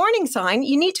just a warning sign.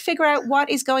 You need to figure out what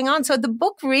is going on. So the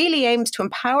book really aims to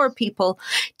empower people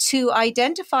to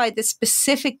identify the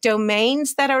specific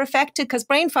domains that are affected, because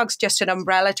brain fog's just an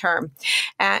umbrella term,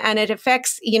 and it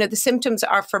affects, the symptoms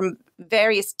are from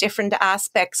various different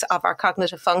aspects of our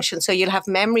cognitive function. So you'll have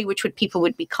memory, which people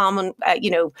would be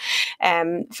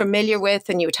familiar with,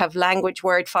 and you would have language,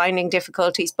 word finding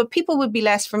difficulties, but people would be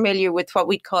less familiar with what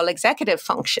we'd call executive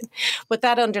function. But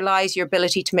that underlies your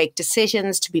ability to make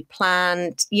decisions, to be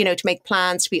planned, to make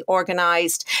plans, to be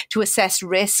organized, to assess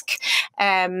risk.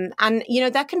 And,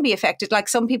 that can be affected. Like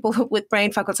some people with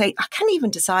brain fog will say, I can't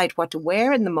even decide what to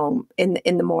wear in the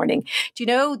morning. Do you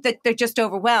know that they're just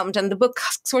overwhelmed? And the book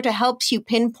sort of helps you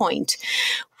pinpoint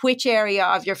which area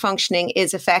of your functioning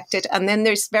is affected. And then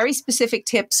there's very specific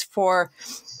tips for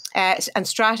and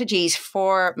strategies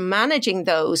for managing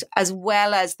those, as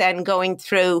well as then going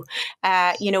through,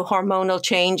 hormonal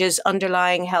changes,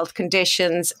 underlying health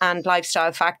conditions, and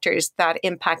lifestyle factors that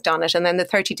impact on it. And then the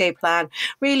 30-day plan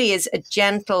really is a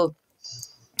gentle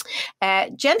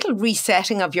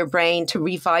resetting of your brain to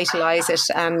revitalize it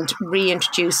and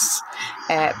reintroduce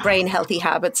brain healthy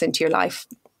habits into your life.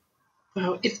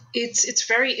 Well, it's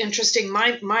very interesting.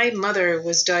 My mother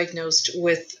was diagnosed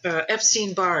with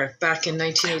Epstein-Barr back in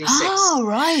 1986. Oh,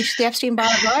 right. The Epstein-Barr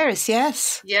virus,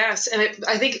 yes. Yes, and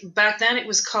I think back then it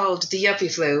was called the yuppie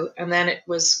flu, and then it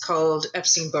was called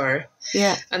Epstein-Barr.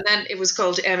 Yeah. And then it was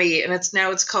called ME, and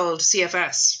it's called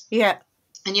CFS. Yeah.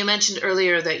 And you mentioned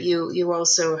earlier that you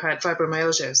also had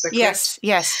fibromyalgia. Is that correct?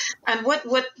 Yes. And what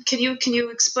can you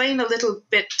explain a little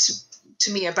bit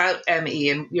to me about ME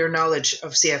and your knowledge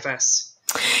of CFS?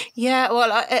 Yeah, well,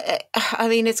 I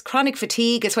mean, it's chronic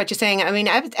fatigue is what you're saying. I mean,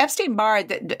 Epstein-Barr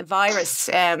the virus,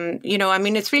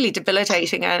 it's really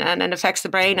debilitating and affects the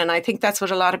brain. And I think that's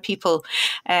what a lot of people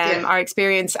are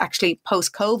experiencing actually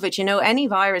post-COVID. Any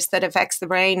virus that affects the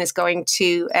brain is going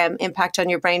to impact on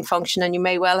your brain function, and you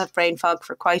may well have brain fog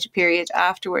for quite a period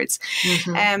afterwards.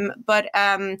 Mm-hmm.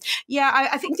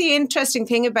 I think the interesting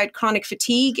thing about chronic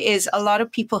fatigue is a lot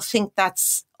of people think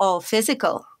that's all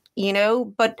physical.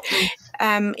 But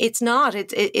it's not.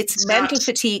 It's mental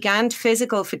fatigue and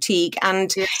physical fatigue,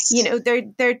 and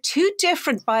they're two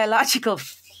different biological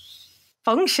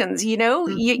functions,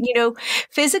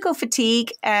 physical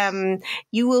fatigue,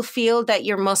 you will feel that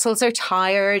your muscles are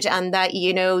tired and that,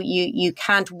 you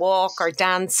can't walk or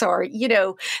dance or,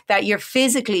 that you're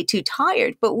physically too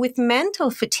tired. But with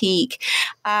mental fatigue,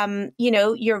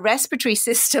 your respiratory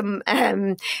system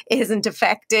isn't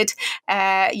affected.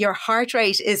 Your heart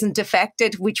rate isn't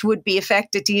affected, which would be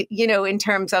affected, in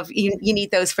terms of you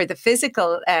need those for the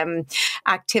physical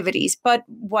activities. But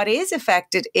what is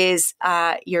affected is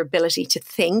your ability to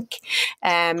think,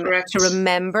 to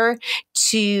remember,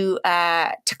 to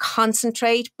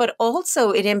concentrate, but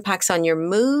also it impacts on your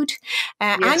mood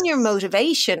and your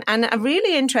motivation. And a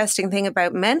really interesting thing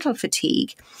about mental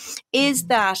fatigue is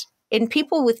that in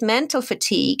people with mental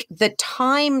fatigue, the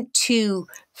time to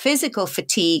physical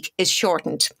fatigue is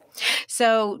shortened.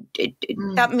 So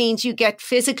that means you get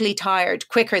physically tired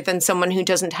quicker than someone who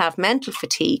doesn't have mental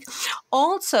fatigue.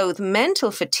 Also, the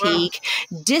mental fatigue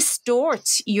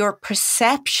distorts your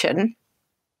perception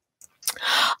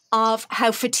of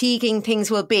how fatiguing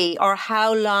things will be or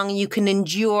how long you can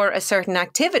endure a certain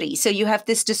activity. So you have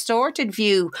this distorted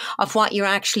view of what you're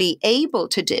actually able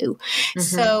to do.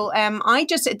 So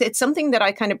it's something that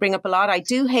I kind of bring up a lot. I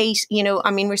do hate,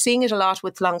 we're seeing it a lot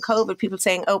with long COVID, people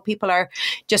saying, people are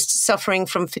just suffering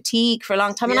from fatigue for a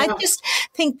long time. And I just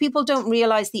think people don't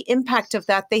realize the impact of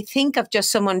that. They think of just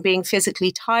someone being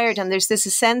physically tired. And there's this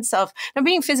sense of, now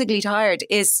being physically tired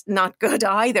is not good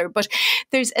either, but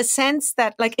there's a sense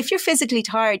that, like, if you're physically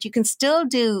tired, you can still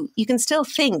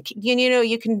think,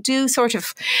 you can do sort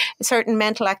of certain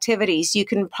mental activities. You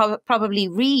can probably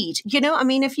read,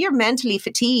 if you're mentally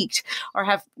fatigued or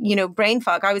have, brain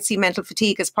fog, I would see mental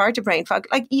fatigue as part of brain fog.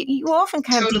 Like you often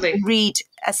can't even read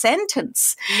a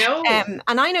sentence. No. And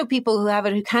I know people who have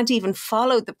it who can't even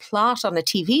follow the plot on a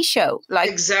TV show. Like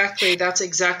exactly. That's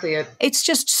exactly it. It's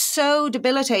just so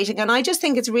debilitating. And I just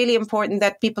think it's really important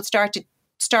that people start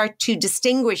to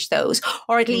distinguish those,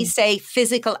 or at least say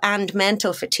physical and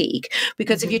mental fatigue.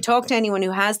 Because if you talk to anyone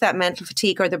who has that mental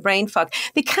fatigue or the brain fog,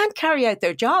 they can't carry out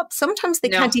their job. Sometimes they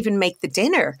can't even make the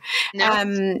dinner.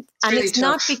 And really it's tough.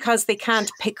 Not because they can't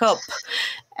pick up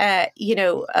a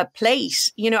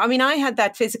plate. I had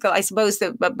that physical, I suppose,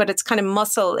 but it's kind of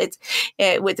muscle. It's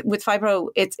with fibro,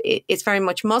 it's very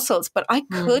much muscles. But I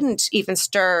couldn't even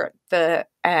stir the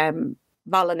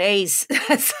bolognese,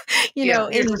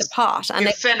 in the pot. And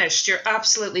you're finished. You're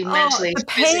absolutely mentally, the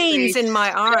pains in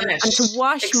my arm finished. And to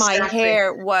wash my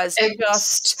hair was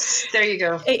just. There you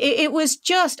go. It was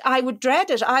just. I would dread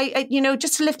it. I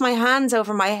just to lift my hands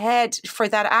over my head for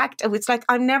that act. It's like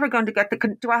I'm never going to get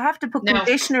do I have to put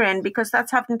conditioner in because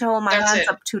that's having to hold my hands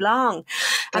up too long,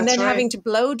 and then having to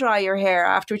blow dry your hair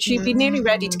afterwards. You'd be nearly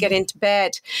ready to get into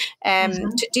bed,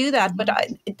 to do that. But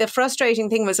the frustrating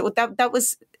thing was that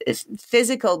was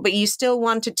physical, but you still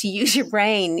wanted to use your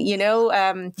brain,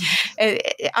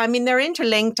 they're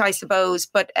interlinked, I suppose,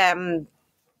 but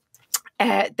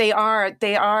they are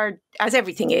as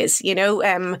everything is,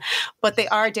 but they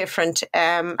are different.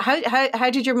 How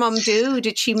did your mum do?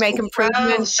 Did she make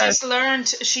improvements? Well,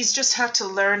 she's just had to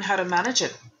learn how to manage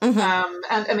it.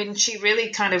 And she really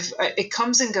kind of, it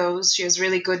comes and goes. She has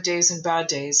really good days and bad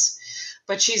days,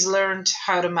 but she's learned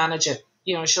how to manage it.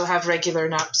 She'll have regular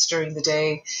naps during the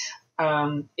day.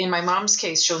 In my mom's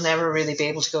case, she'll never really be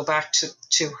able to go back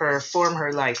to her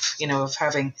former life,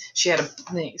 she had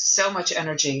so much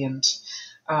energy and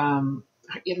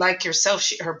like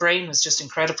yourself, her brain was just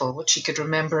incredible, what she could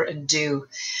remember and do.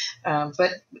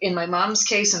 But in my mom's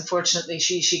case, unfortunately,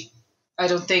 I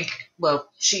don't think,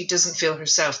 she doesn't feel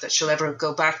herself that she'll ever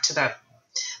go back to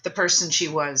the person she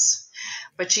was,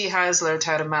 but she has learned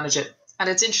how to manage it. And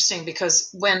it's interesting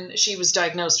because when she was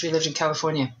diagnosed, we lived in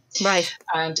California. Right.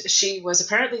 And she was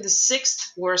apparently the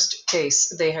 6th worst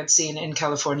case they had seen in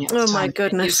California at the time, my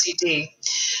goodness. UCD.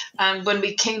 And when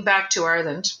we came back to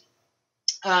Ireland,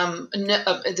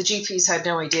 the GPs had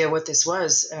no idea what this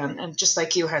was. And just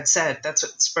like you had said, that's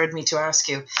what spurred me to ask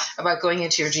you about going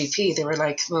into your GP. They were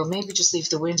like, well, maybe just leave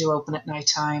the window open at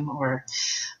nighttime, or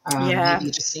maybe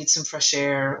you just need some fresh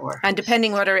air. And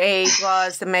depending what her age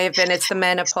was, there may have been, it's the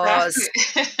menopause.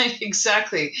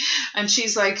 Exactly. And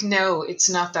she's like, no, it's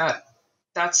not that.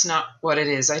 That's not what it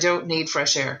is. I don't need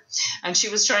fresh air. And she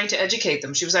was trying to educate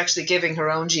them. She was actually giving her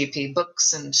own GP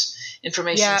books and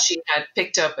information she had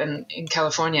picked up in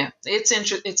California. It's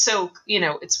so,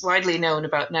 it's widely known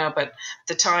about now, but at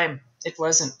the time it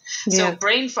wasn't. So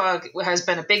brain fog has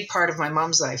been a big part of my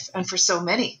mom's life, and for so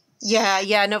many.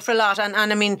 No, for a lot. And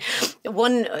I mean,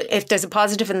 if there's a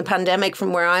positive in the pandemic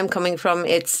from where I'm coming from,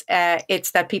 it's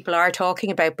that people are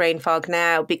talking about brain fog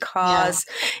now because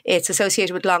it's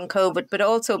associated with long COVID, but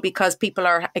also because people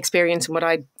are experiencing what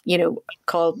I,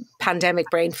 call pandemic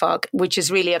brain fog, which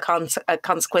is really a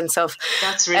consequence of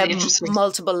That's really interesting.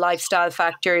 Multiple lifestyle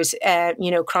factors.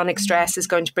 Chronic stress is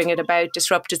going to bring it about,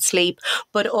 disrupted sleep,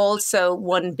 but also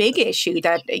one big issue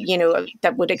that,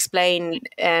 that would explain,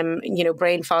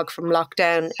 brain fog from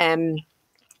lockdown,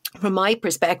 from my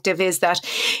perspective, is that,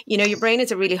 your brain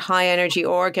is a really high energy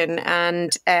organ,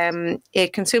 and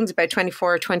it consumes about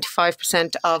 24 or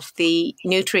 25% of the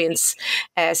nutrients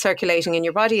circulating in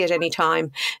your body at any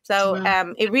time. So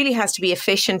it really has to be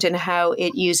efficient in how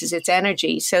it uses its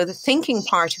energy. So the thinking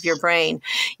part of your brain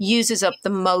uses up the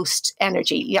most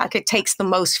energy. Like, it takes the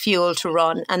most fuel to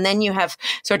run. And then you have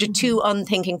sort of two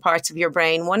unthinking parts of your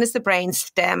brain. One is the brain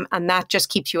stem, and that just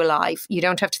keeps you alive. You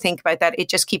don't have to think about that. It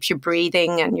just keeps you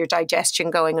breathing and your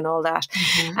digestion going and all that.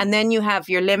 And then you have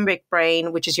your limbic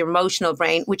brain, which is your emotional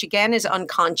brain, which again is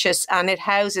unconscious, and it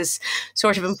houses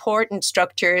sort of important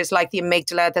structures like the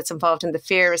amygdala that's involved in the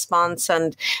fear response,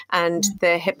 and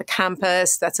the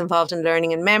hippocampus that's involved in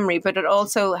learning and memory, but it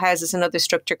also houses another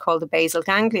structure called the basal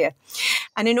ganglia.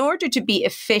 And in order to be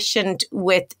efficient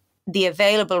with the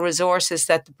available resources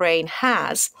that the brain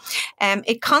has,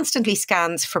 it constantly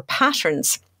scans for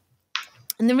patterns.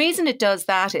 And the reason it does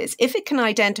that is if it can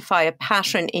identify a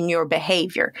pattern in your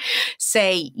behavior,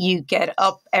 say you get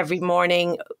up every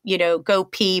morning, go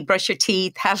pee, brush your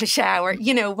teeth, have a shower,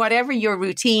 whatever your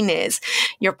routine is,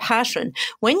 your pattern,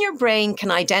 when your brain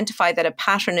can identify that a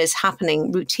pattern is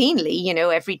happening routinely,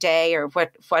 every day or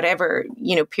whatever,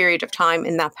 period of time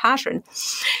in that pattern,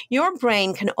 your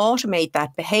brain can automate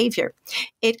that behavior.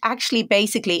 It actually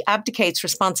basically abdicates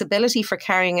responsibility for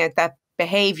carrying out that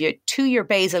behavior to your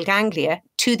basal ganglia,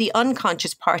 to the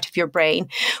unconscious part of your brain,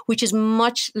 which is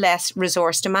much less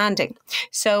resource demanding.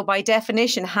 So by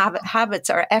definition, habits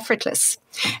are effortless.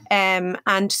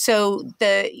 And so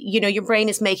your brain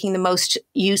is making the most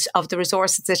use of the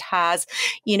resources it has,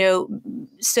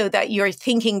 so that your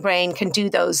thinking brain can do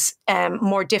those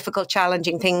more difficult,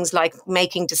 challenging things like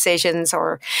making decisions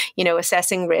or,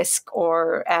 assessing risk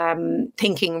or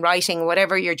thinking, writing,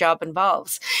 whatever your job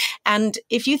involves. And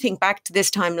if you think back to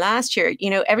this time last year,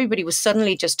 everybody was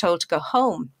suddenly just told to go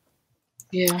home.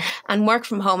 And work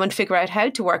from home and figure out how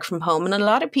to work from home. And a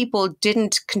lot of people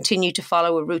didn't continue to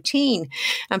follow a routine.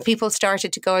 And people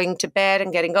started to going to bed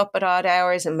and getting up at odd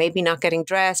hours and maybe not getting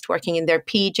dressed, working in their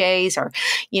PJs or,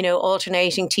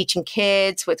 alternating teaching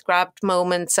kids with grabbed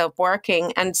moments of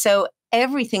working. And so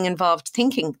everything involved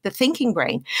thinking, the thinking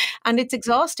brain. And it's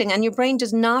exhausting. And your brain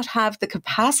does not have the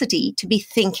capacity to be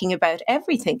thinking about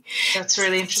everything. That's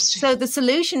really interesting. So the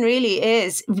solution really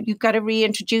is you've got to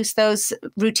reintroduce those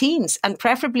routines, and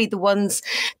preferably the ones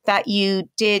that you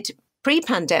did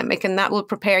pre-pandemic, and that will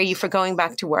prepare you for going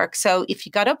back to work. So if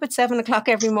you got up at 7 o'clock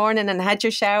every morning and had your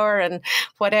shower and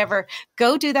whatever,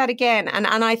 go do that again. And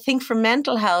I think for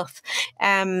mental health,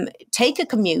 take a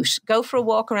commute, go for a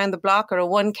walk around the block or a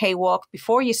 1K walk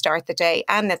before you start the day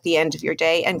and at the end of your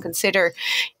day, and consider,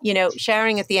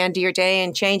 showering at the end of your day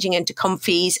and changing into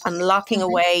comfies and locking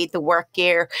away the work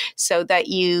gear so that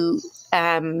you,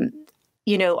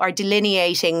 are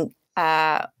delineating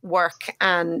work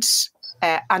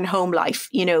and home life,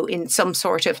 in some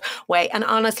sort of way. And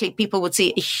honestly, people would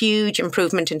see a huge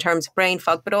improvement in terms of brain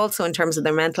fog, but also in terms of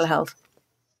their mental health.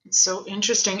 It's so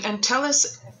interesting. And tell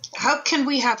us, how can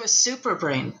we have a super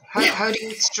brain? How do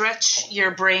you stretch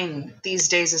your brain these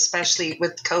days, especially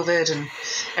with COVID and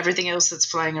everything else that's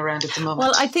flying around at the moment?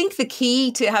 Well, I think the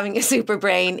key to having a super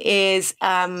brain is,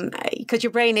 because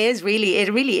your brain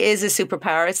really is a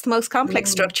superpower. It's the most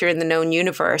complex structure in the known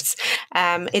universe.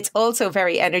 It's also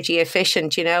very energy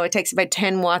efficient. It takes about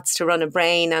 10 watts to run a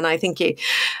brain. And I think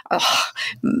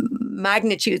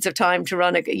magnitudes of time to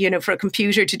run for a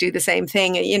computer to do the same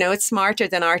thing. It's smarter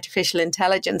than artificial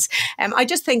intelligence. I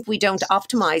just think we don't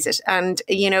optimize it. And,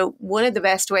 one of the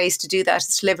best ways to do that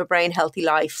is to live a brain healthy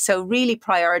life. So really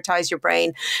prioritize your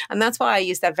brain. And that's why I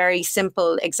use that very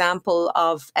simple example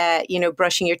of,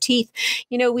 brushing your teeth.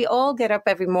 We all get up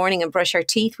every morning and brush our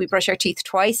teeth. We brush our teeth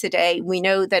twice a day. We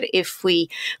know that if we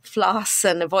floss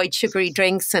and avoid sugary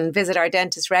drinks and visit our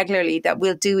dentist regularly, that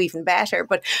we'll do even better.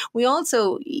 But we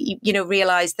also,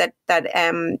 realize that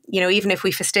even if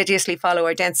we fastidiously follow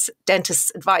our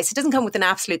dentist's advice, it doesn't come with an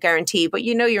absolute guarantee, but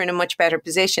you're in a much better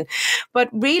position. But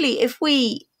really, if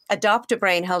we adopt a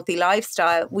brain healthy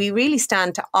lifestyle, we really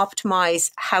stand to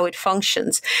optimize how it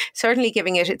functions, certainly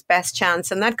giving it its best chance.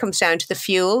 And that comes down to the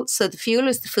fuel. So the fuel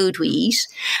is the food we eat.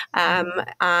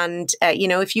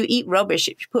 If you eat rubbish,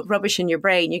 if you put rubbish in your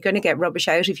brain, you're going to get rubbish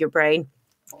out of your brain.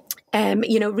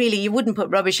 Really, you wouldn't put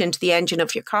rubbish into the engine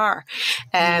of your car.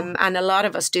 And a lot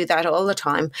of us do that all the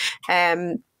time.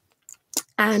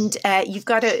 You've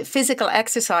got physical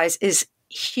exercise is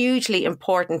hugely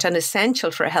important and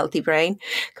essential for a healthy brain,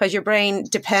 because your brain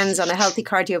depends on a healthy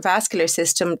cardiovascular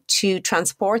system to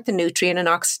transport the nutrients and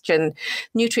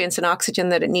oxygen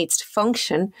that it needs to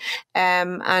function.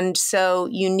 And so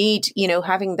you need,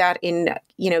 having that in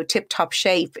tip-top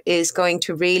shape is going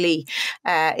to really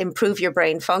improve your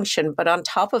brain function. But on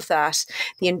top of that,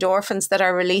 the endorphins that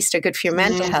are released are good for your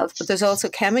mental health, but there's also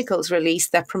chemicals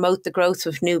released that promote the growth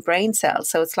of new brain cells.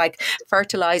 So it's like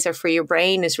fertilizer for your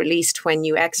brain is released when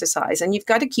you exercise, and you've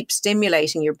got to keep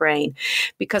stimulating your brain,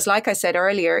 because like I said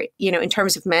earlier, in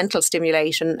terms of mental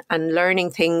stimulation and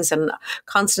learning things and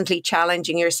constantly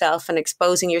challenging yourself and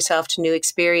exposing yourself to new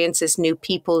experiences, new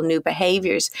people, new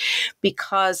behaviors,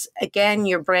 because again,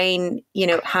 your brain,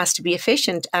 has to be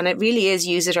efficient, and it really is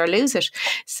use it or lose it.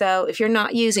 So if you're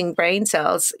not using brain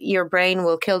cells, your brain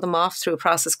will kill them off through a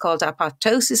process called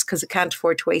apoptosis, because it can't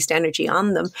afford to waste energy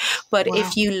on them. But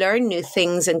if you learn new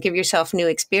things and give yourself new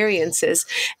experiences,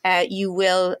 you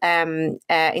will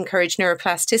encourage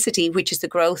neuroplasticity, which is the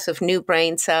growth of new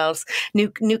brain cells,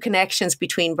 new connections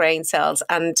between brain cells.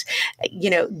 And,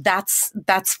 that's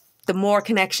the more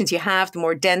connections you have, the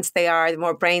more dense they are, the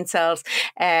more brain cells,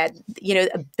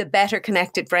 the better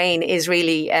connected brain is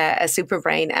really a super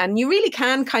brain. And you really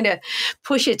can kind of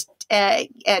push it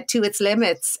to its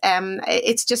limits.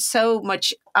 It's just so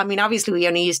much. I mean, obviously, we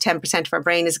only use 10% of our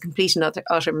brain is a complete and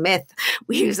utter myth.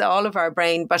 We use all of our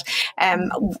brain, but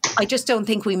I just don't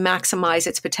think we maximize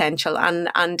its potential. And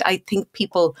I think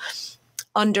people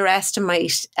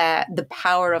underestimate the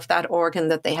power of that organ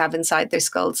that they have inside their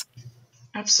skulls.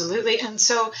 Absolutely. And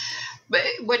so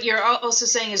what you're also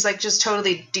saying is like just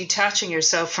totally detaching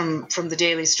yourself from the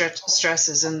daily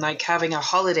stresses and like having a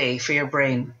holiday for your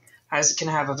brain, as it can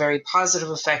have a very positive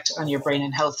effect on your brain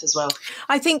and health as well.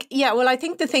 I think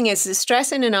the thing is, the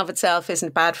stress in and of itself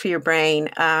isn't bad for your brain.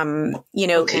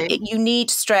 You need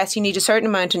stress. You need a certain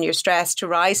amount in your stress to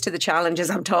rise to the challenges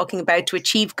I'm talking about, to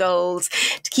achieve goals,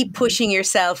 to keep pushing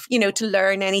yourself, to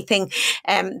learn anything.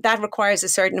 That requires a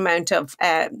certain amount of,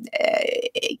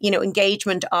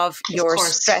 engagement of your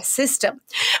stress system.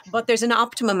 But there's an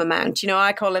optimum amount.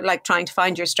 I call it like trying to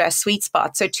find your stress sweet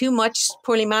spot. So too much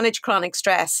poorly managed chronic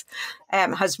stress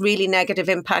has really negative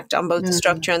impact on both the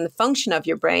structure and the function of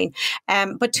your brain.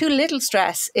 But too little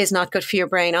stress is not good for your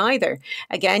brain either.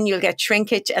 Again, you'll get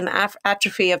shrinkage and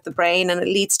atrophy of the brain, and it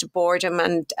leads to boredom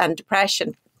and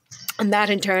depression. And that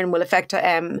in turn will affect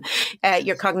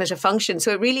your cognitive function.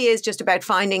 So it really is just about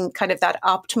finding kind of that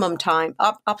optimum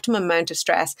amount of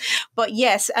stress. But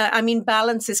yes,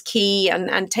 balance is key,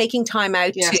 and taking time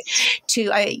out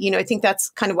I think that's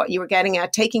kind of what you were getting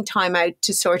at, taking time out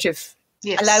to sort of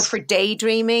allow for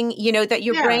daydreaming, that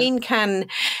your brain can,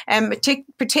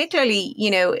 particularly,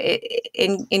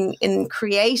 in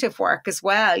creative work as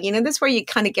well. That's where you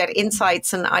kind of get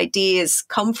insights and ideas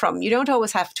come from. You don't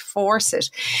always have to force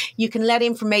it. You can let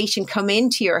information come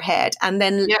into your head, and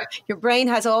then your brain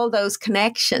has all those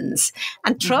connections,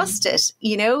 and trust it.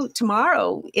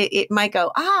 Tomorrow it might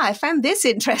go, I found this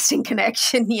interesting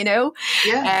connection, or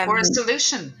a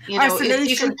solution,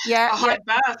 a hot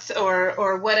bath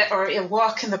or what, or a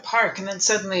walk in the park, and then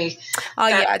suddenly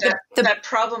that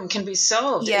problem can be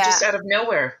solved just out of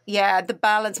nowhere. Yeah, the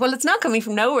balance. Well, it's not coming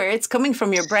from nowhere. It's coming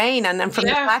from your brain, and then from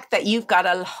the fact that you've got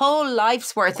a whole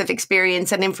life's worth of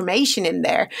experience and information in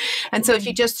there. And so if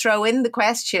you just throw in the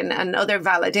question and other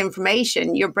valid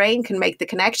information, your brain can make the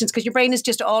connections, because your brain is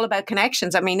just all about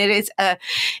connections. I mean, it is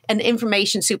an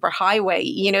information superhighway.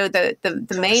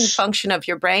 The main function of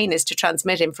your brain is to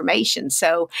transmit information.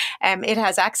 So it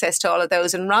has access to all of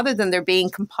those. And rather than there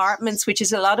being compartments, which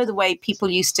is a lot of the way people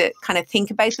used to kind of think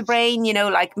about the brain,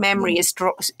 like memory is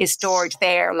stored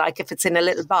there, like if it's in a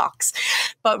little box.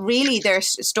 But really they're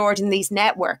stored in these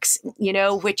networks,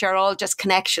 which are all just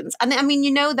connections. And I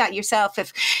mean, that yourself,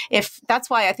 if that's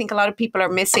why I think a lot of people are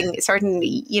missing,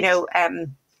 certainly,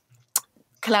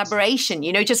 collaboration,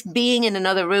 just being in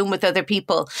another room with other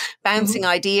people, bouncing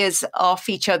ideas off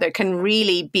each other can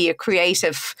really be a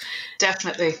creative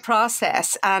definitely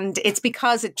process. And it's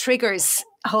because it triggers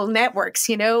whole networks,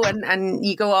 and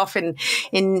you go off in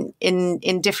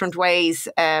different ways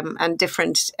and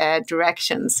different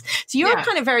directions. So you're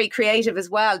kind of very creative as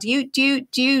well. Do you do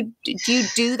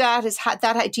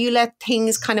that? Do you let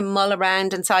things kind of mull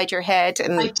around inside your head?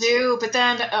 And I do, but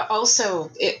then also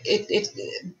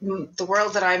the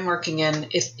world that I'm working in,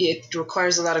 it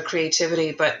requires a lot of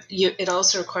creativity, but it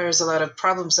also requires a lot of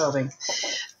problem solving,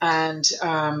 and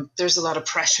there's a lot of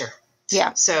pressure.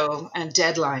 Yeah. So, and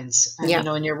deadlines, and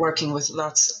and you're working with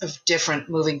lots of different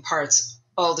moving parts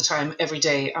all the time, every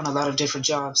day, on a lot of different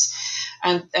jobs,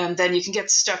 and then you can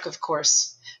get stuck, of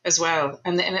course, as well.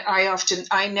 And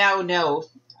I now know.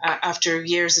 After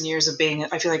years and years of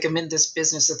I feel like I'm in this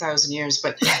business 1,000 years,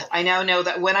 but I now know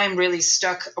that when I'm really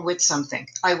stuck with something,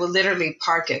 I will literally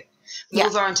park it,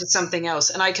 move on to something else.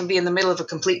 And I can be in the middle of a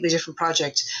completely different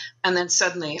project. And then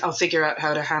suddenly I'll figure out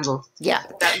how to handle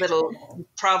that little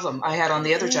problem I had on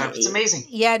the other job. It's amazing.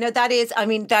 Yeah, no, that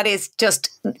is just,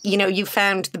 you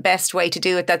found the best way to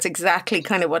do it. That's exactly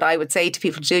kind of what I would say to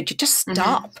people to do. You just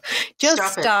stop.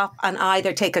 Stop and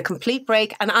either take a complete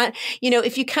break. And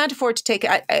if you can't afford to take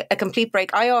a complete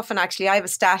break, I have a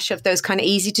stash of those kind of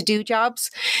easy to do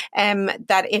jobs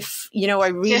that if, I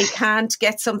really can't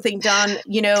get something done,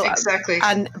 Exactly.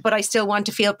 But I still want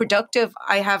to feel productive.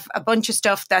 I have a bunch of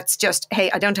stuff that's just, hey,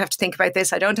 I don't have to think about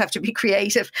this. I don't have to be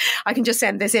creative. I can just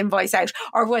send this invoice out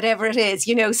or whatever it is,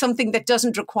 something that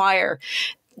doesn't require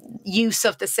use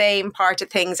of the same part of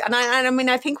things. And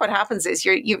I think what happens is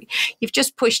you've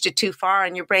just pushed it too far,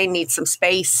 and your brain needs some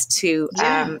space to,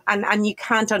 and you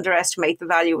can't underestimate the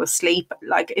value of sleep.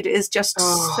 Like, it is just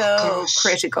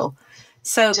critical,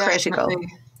 so critical.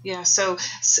 Yeah. So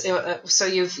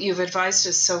you've advised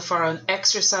us so far on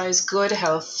exercise, good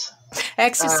health,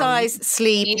 exercise,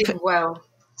 sleep, eating well.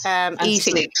 Eating,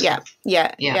 sleep.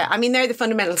 Yeah. I mean, they're the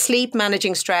fundamental: sleep,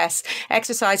 managing stress,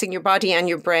 exercising your body and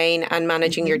your brain, and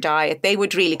managing your diet. They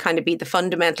would really kind of be the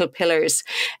fundamental pillars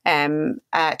to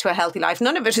a healthy life.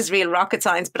 None of it is real rocket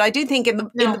science, but I do think in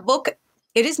the book,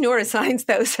 it is neuroscience,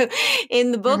 though. So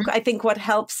in the book, I think what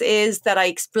helps is that I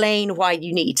explain why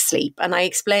you need sleep, and I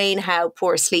explain how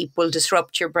poor sleep will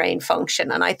disrupt your brain function.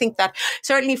 And I think that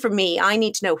certainly for me, I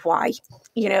need to know why.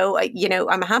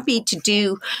 I'm happy to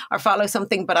do or follow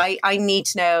something, but I need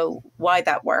to know why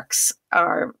that works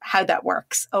or how that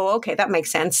works. Oh, okay, that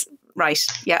makes sense. Right.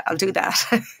 Yeah, I'll do that.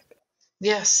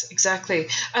 Yes, exactly.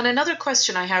 And another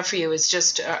question I have for you is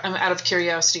just out of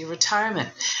curiosity, retirement.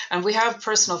 And we have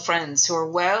personal friends who are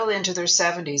well into their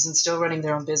 70s and still running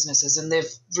their own businesses, and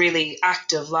they've really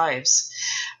active lives.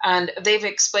 And they've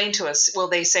explained to us, well,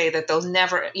 they say that they'll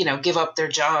never, give up their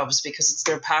jobs because it's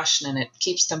their passion and it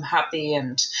keeps them happy,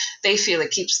 and they feel it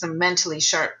keeps them mentally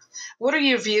sharp. What are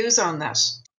your views on that?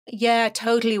 Yeah,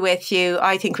 totally with you.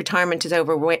 I think retirement is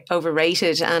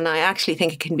overrated, and I actually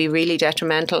think it can be really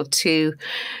detrimental to,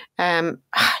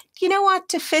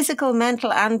 to physical,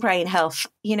 mental, and brain health.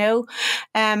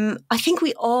 I think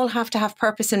we all have to have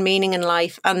purpose and meaning in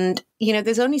life, and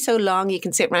there's only so long you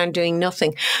can sit around doing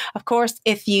nothing. Of course,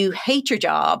 if you hate your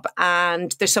job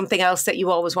and there's something else that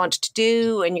you always wanted to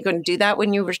do and you're going to do that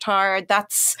when you're retired,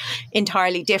 that's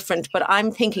entirely different. But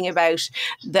I'm thinking about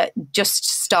that just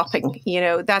stopping,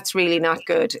 that's really not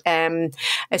good.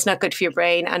 It's not good for your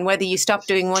brain. And whether you stop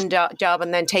doing one job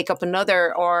and then take up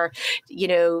another, or,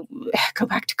 go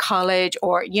back to college,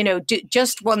 or,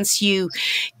 just once you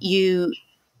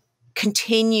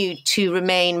continue to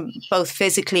remain both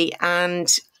physically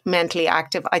and mentally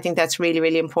active, I think that's really,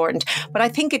 really important. But I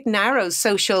think it narrows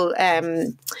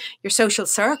your social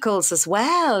circles as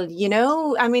well.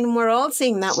 I mean, we're all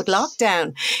seeing that with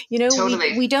lockdown.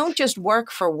 Totally. We don't just work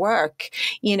for work.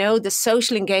 The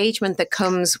social engagement that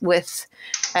comes with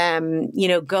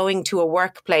going to a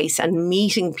workplace and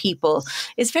meeting people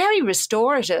is very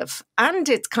restorative, and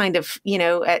it's kind of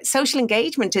social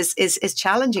engagement is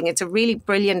challenging. It's a really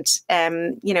brilliant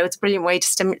it's a brilliant way to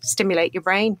stimulate your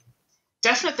brain.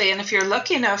 Definitely. And if you're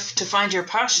lucky enough to find your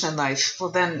passion in life,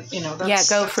 well, then,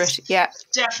 go for it. Yeah,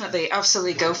 definitely.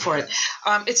 Absolutely go for it.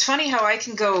 It's funny how I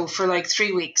can go for like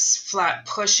 3 weeks flat,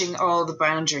 pushing all the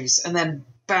boundaries, and then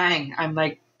bang, I'm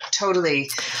like totally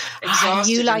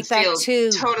exhausted. You like that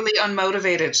too. Totally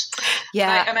unmotivated.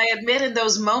 Yeah. And I admit in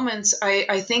those moments,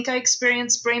 I think I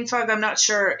experience brain fog. I'm not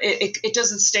sure. It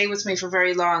doesn't stay with me for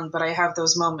very long, but I have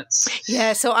those moments.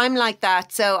 Yeah. So I'm like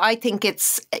that. So I think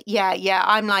it's,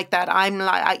 I'm like that. I'm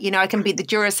like, I can be the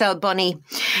Duracell bunny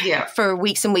for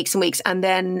weeks and weeks and weeks. And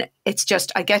then it's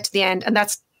just, I get to the end, and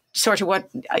that's sort of what,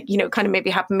 kind of maybe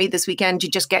happened to me this weekend. You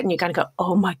just get and you kind of go,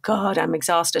 oh my God, I'm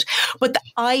exhausted. But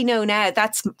I know now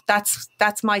that's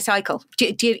my cycle.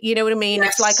 Do you know what I mean?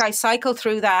 Yes. It's like I cycle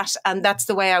through that, and that's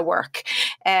the way I work.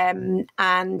 And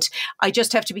I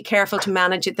just have to be careful to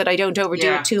manage it, that I don't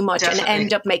overdo it too much and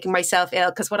end up making myself ill.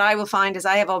 Because what I will find is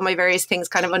I have all my various things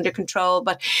kind of under control,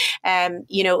 but,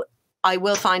 I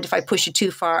will find if I push it too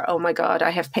far, oh my God,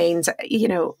 I have pains,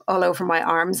 all over my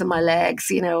arms and my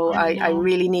legs. I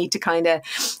really need to kind of,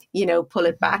 pull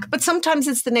it back. But sometimes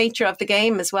it's the nature of the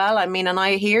game as well. I mean, and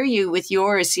I hear you with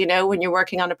yours, when you're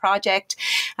working on a project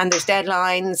and there's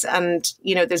deadlines and,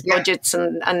 there's budgets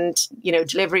and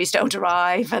deliveries don't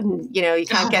arrive and, you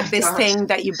can't get this thing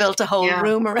that you built a whole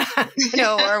room around,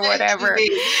 or whatever.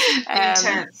 It can be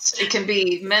intense. It can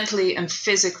be mentally and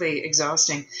physically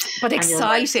exhausting. But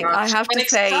exciting, I have to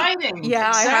say. Exciting. Yeah,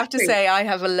 exactly. I have to say I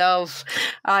have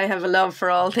a love for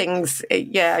all things.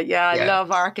 I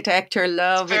love architecture,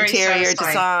 love interior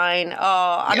design. And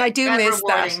I do miss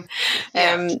rewarding.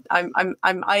 That.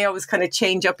 I always kind of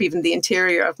change up even the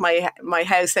interior of my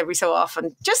house every so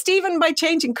often. Just even by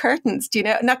changing curtains,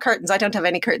 not curtains. I don't have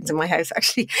any curtains in my house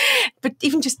actually, but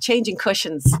even just changing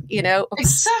cushions,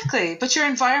 Exactly. But your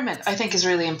environment, I think, is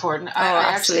really important.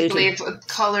 I actually believe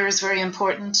color is very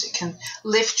important. It can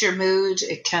lift your mood.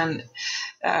 It can.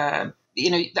 I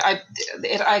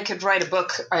could write a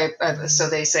book, so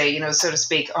they say, so to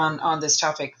speak, on this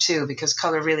topic too, because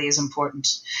color really is important.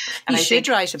 And you should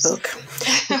write a book.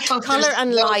 Color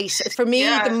and light. For me,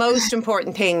 the most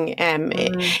important thing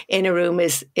in a room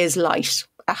is light.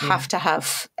 I have to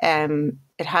have.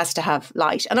 It has to have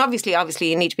light, and obviously,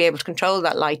 you need to be able to control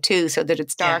that light too, so that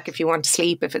it's dark if you want to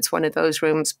sleep, if it's one of those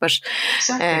rooms. But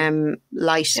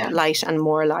light, and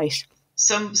more light.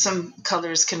 Some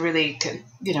colors can really,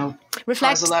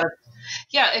 reflect cause a lot of.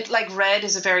 Yeah, like red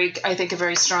is a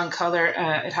very strong color.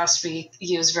 It has to be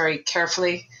used very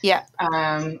carefully. Yeah.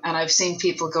 And I've seen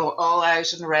people go all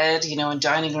out in red, in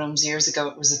dining rooms years ago.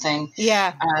 It was a thing.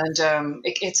 Yeah. And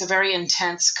it's a very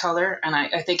intense color, and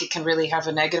I think it can really have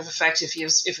a negative effect if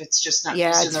it's just not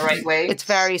used in the right way. It's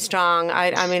very strong.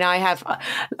 I mean, I have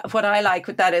what I like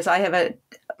with that is I have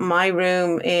my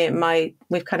room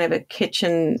we've kind of a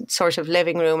kitchen sort of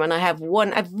living room, and I have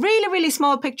a really, really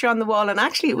small picture on the wall, and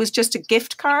actually it was just a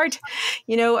gift card,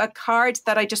 a card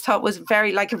that I just thought was a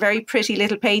very pretty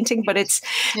little painting, but it's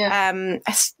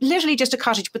literally just a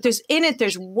cottage, but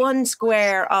there's one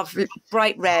square of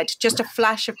bright red, just a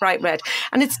flash of bright red,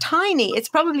 and it's tiny. It's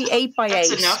probably 8 by 8.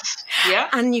 That's enough. Yeah.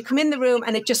 And you come in the room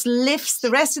and it just lifts.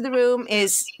 The rest of the room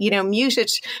is, muted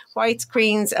whites,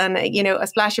 greens, and, a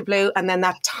splash of blue, and then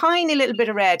that tiny little bit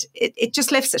of red, it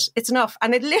just lifts it. It's enough.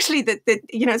 And it literally,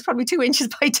 it's probably 2 inches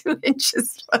by 2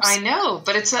 inches. I know,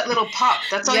 but it's that little pop.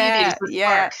 That's all you need is the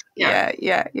spark.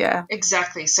 Yeah.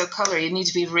 Exactly. So color, you need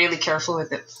to be really careful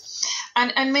with it.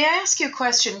 And may I ask you a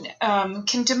question?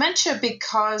 Can dementia be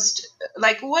caused,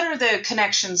 what are the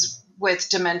connections with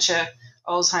dementia,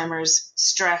 Alzheimer's,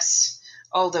 stress,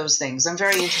 all those things? I'm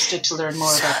very interested to learn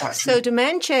more about that. So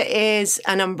dementia is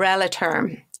an umbrella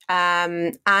term.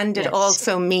 And it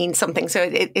also means something. So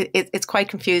it's quite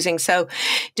confusing. So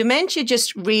dementia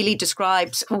just really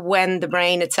describes when the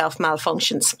brain itself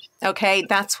malfunctions. Okay,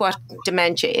 that's what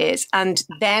dementia is. And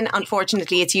then,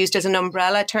 unfortunately, it's used as an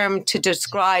umbrella term to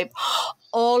describe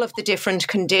all of the different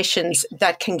conditions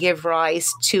that can give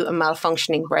rise to a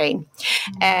malfunctioning brain.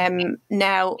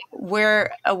 Now,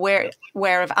 we're aware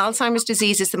of Alzheimer's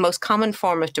disease is the most common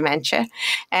form of dementia,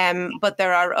 but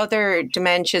there are other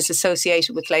dementias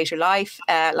associated with later life,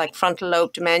 like frontal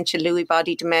lobe dementia, Lewy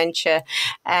body dementia,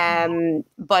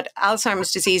 but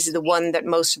Alzheimer's disease is the one that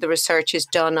most of the research is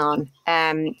done on.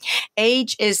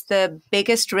 Age is the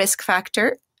biggest risk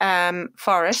factor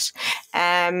for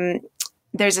it.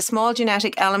 There's a small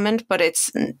genetic element, but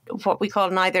it's what we call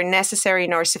neither necessary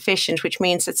nor sufficient, which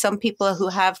means that some people who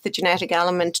have the genetic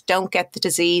element don't get the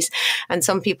disease, and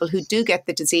some people who do get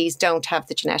the disease don't have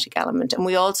the genetic element. And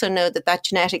we also know that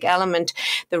genetic element,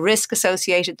 the risk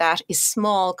associated that is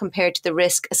small compared to the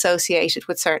risk associated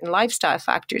with certain lifestyle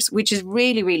factors, which is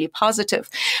really, really positive.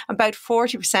 About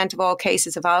 40% of all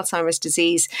cases of Alzheimer's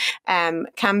disease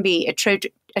can be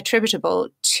attributable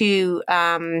to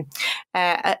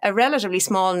a relatively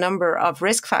small number of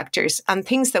risk factors and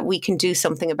things that we can do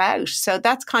something about. So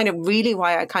that's kind of really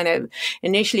why I kind of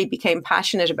initially became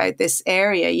passionate about this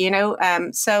area,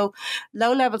 So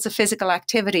low levels of physical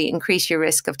activity increase your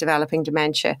risk of developing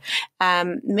dementia.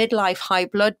 Midlife high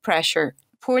blood pressure,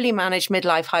 poorly managed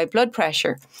midlife high blood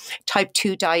pressure, type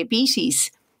 2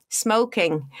 diabetes,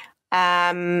 smoking,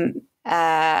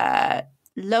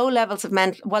 low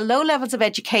levels of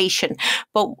education,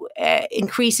 but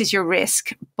increases your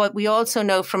risk. But we also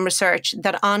know from research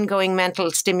that ongoing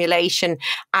mental stimulation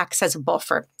acts as a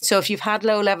buffer. So if you've had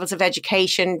low levels of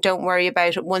education, don't worry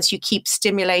about it. Once you keep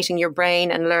stimulating your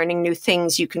brain and learning new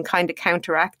things, you can kind of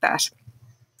counteract that.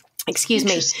 Excuse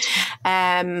me.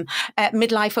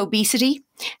 Midlife obesity.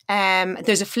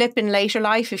 There's a flip in later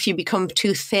life if you become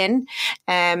too thin.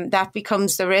 That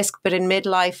becomes the risk. But in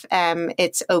midlife,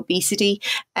 it's obesity,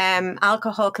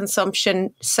 alcohol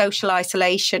consumption, social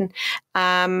isolation,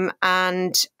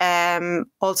 and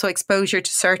also exposure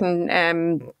to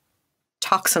certain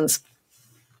toxins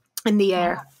in the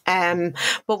air.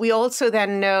 But we also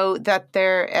then know that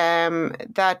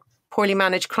that poorly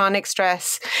managed chronic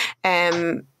stress,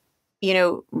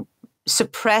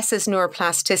 suppresses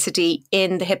neuroplasticity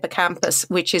in the hippocampus,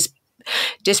 which is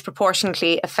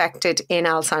disproportionately affected in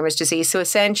Alzheimer's disease. So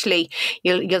essentially,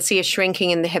 you'll see a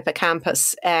shrinking in the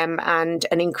hippocampus and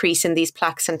an increase in these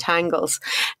plaques and tangles,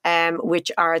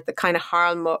 which are the kind of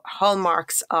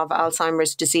hallmarks of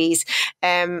Alzheimer's disease.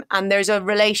 And there's a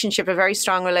very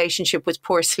strong relationship with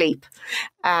poor sleep.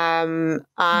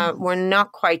 We're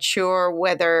not quite sure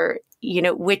whether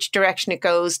which direction it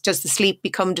goes. Does the sleep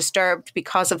become disturbed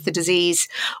because of the disease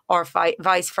or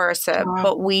vice versa? Wow.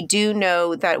 But we do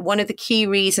know that one of the key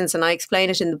reasons, and I explain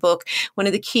it in the book, one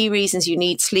of the key reasons you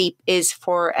need sleep is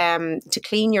for to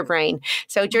clean your brain.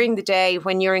 So during the day,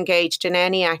 when you're engaged in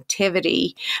any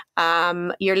activity,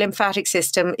 your lymphatic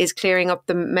system is clearing up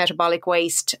the metabolic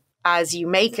waste as you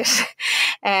make it.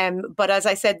 But as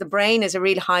I said, the brain is a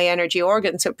really high energy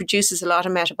organ, so it produces a lot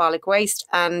of metabolic waste,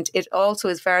 and it also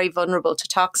is very vulnerable to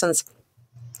toxins.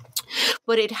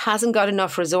 But it hasn't got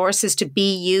enough resources to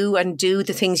be you and do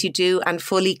the things you do and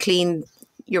fully clean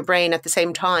your brain at the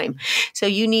same time. So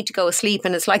you need to go asleep,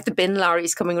 and it's like the bin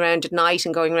lorries coming around at night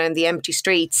and going around the empty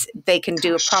streets. They can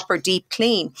do a proper deep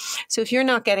clean. So if you're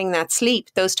not getting that sleep,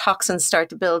 those toxins start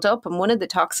to build up, and one of the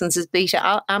toxins is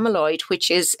beta amyloid, which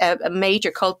is a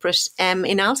major culprit in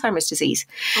Alzheimer's disease.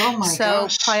 Oh my gosh. So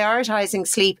prioritizing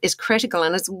sleep is critical,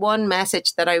 and it's one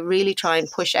message that I really try and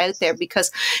push out there,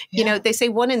 because they say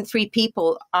 1 in 3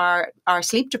 people are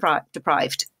sleep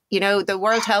deprived. The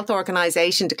World Health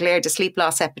Organization declared a sleep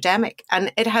loss epidemic,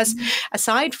 and it has,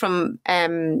 aside from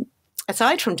dementia,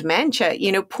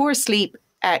 poor sleep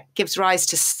gives rise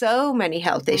to so many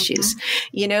health issues,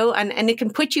 and it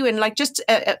can put you in, like, just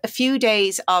a few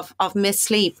days of missed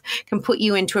sleep can put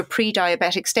you into a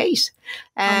pre-diabetic state.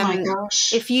 Oh my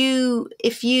gosh! If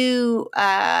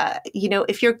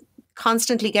you're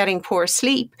constantly getting poor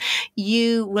sleep,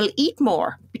 you will eat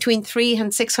more, between 300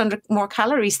 and 600 more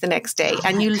calories the next day.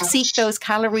 And you'll seek those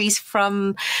calories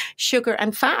from sugar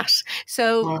and fat.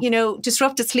 So,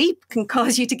 disrupted sleep can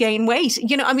cause you to gain weight.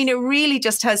 It really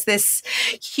just has this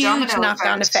huge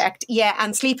knock-on effect. Yeah.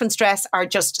 And sleep and stress are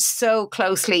just so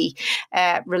closely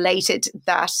related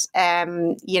that,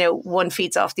 one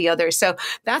feeds off the other. So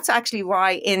that's actually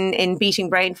why in Beating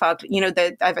Brain Fog,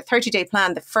 I have a 30-day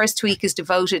plan. The first week is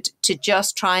devoted to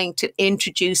just trying to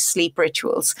introduce sleep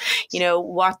rituals,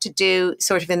 what to do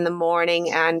sort of in the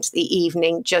morning and the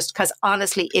evening, just because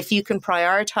honestly, if you can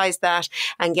prioritize that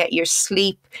and get your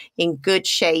sleep in good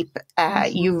shape,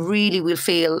 you really will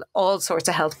feel all sorts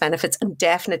of health benefits, and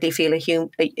definitely feel a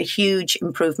huge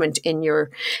improvement in your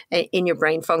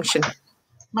brain function.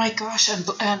 My gosh,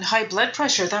 and high blood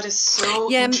pressure, that is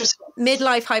so interesting.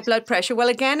 Midlife high blood pressure. Well,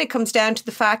 again, it comes down to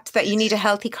the fact that you need a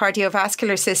healthy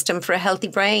cardiovascular system for a healthy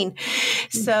brain.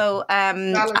 So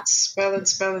balance.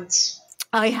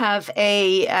 I have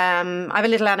a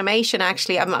little animation,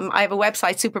 actually. I have a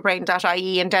website,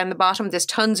 superbrain.ie, and down the bottom there's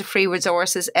tons of free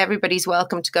resources. Everybody's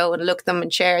welcome to go and look them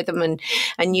and share them and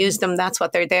use them. That's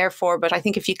what they're there for. But I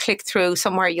think if you click through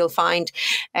somewhere, you'll find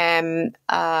an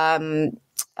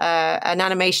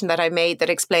animation that I made that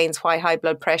explains why high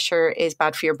blood pressure is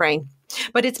bad for your brain.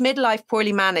 But it's midlife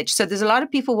poorly managed. So there's a lot of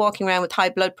people walking around with high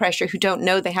blood pressure who don't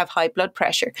know they have high blood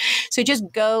pressure. So just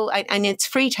go, and it's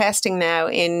free testing now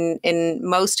in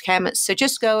most chemists. So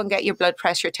just go and get your blood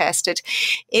pressure tested.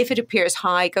 If it appears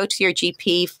high, go to your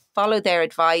GP, follow their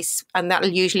advice, and that'll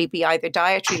usually be either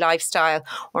dietary, lifestyle,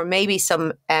 or maybe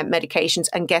some medications,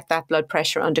 and get that blood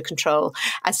pressure under control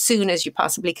as soon as you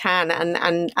possibly can.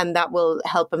 And that will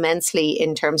help immensely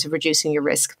in terms of reducing your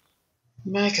risk.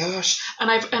 My gosh.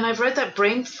 And I've read that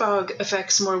brain fog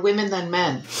affects more women than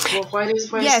men. Well, why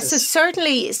is this? So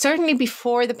certainly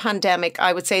before the pandemic,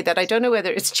 I would say that. I don't know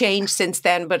whether it's changed since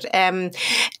then, but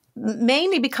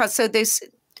mainly because there's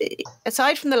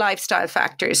aside from the lifestyle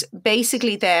factors,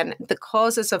 basically then the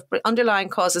underlying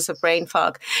causes of brain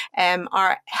fog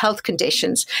are health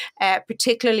conditions,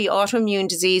 particularly autoimmune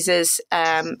diseases,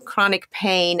 chronic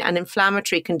pain and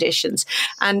inflammatory conditions.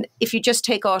 And if you just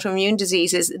take autoimmune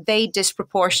diseases, they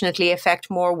disproportionately affect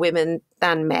more women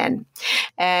than men.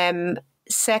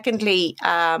 Secondly,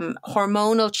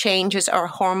 hormonal changes or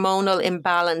hormonal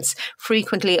imbalance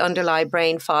frequently underlie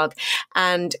brain fog,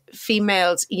 and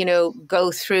females,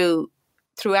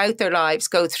 throughout their lives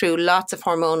go through lots of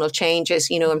hormonal changes,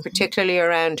 and particularly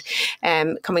around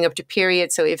coming up to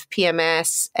periods. So if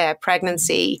PMS,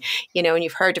 pregnancy, and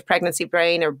you've heard of pregnancy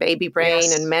brain or baby brain,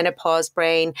 yes, and menopause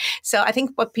brain. So I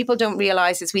think what people don't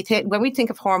realize is when we think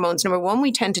of hormones, number one,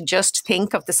 we tend to just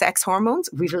think of the sex hormones.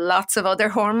 We've lots of other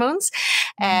hormones.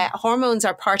 Hormones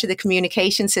are part of the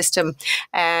communication system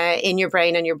in your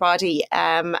brain and your body.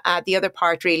 The other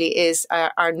part really is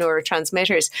our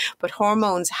neurotransmitters. But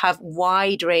hormones have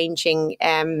wide-ranging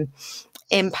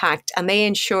impact, and they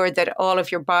ensure that all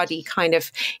of your body kind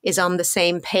of is on the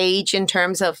same page in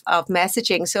terms of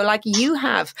messaging. So like you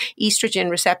have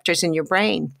estrogen receptors in your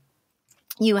brain.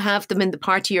 You have them in the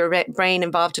part of your brain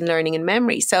involved in learning and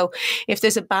memory. So if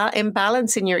there's a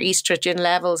imbalance in your estrogen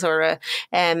levels or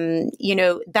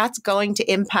that's going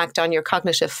to impact on your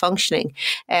cognitive functioning.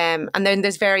 And then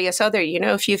there's various other,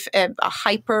 if you've a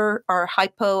hyper or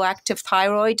hypoactive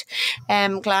thyroid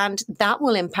gland, that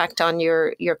will impact on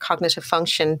your cognitive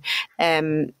function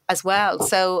as well.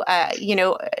 So,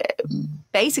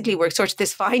 basically we're sort of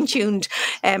this fine-tuned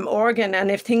organ, and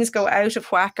if things go out of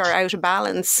whack or out of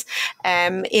balance,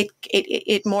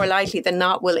 it more likely than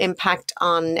not will impact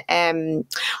on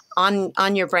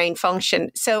your brain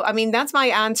function. So, I mean, that's my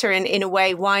answer in a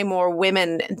way, why more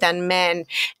women than men,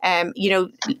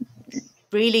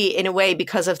 really in a way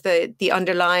because of the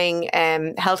underlying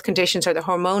health conditions or the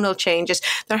hormonal changes.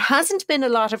 There hasn't been a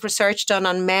lot of research done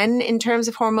on men in terms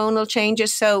of hormonal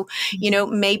changes. So,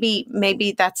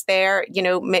 maybe that's there,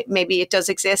 maybe it does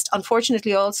exist.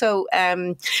 Unfortunately, also,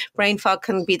 brain fog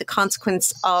can be the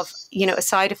consequence of, a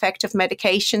side effect of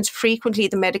medications. Frequently,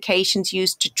 the medications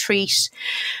used to treat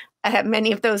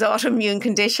many of those autoimmune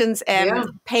conditions,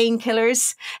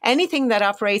 painkillers, anything that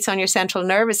operates on your central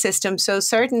nervous system. So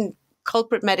certain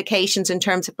culprit medications in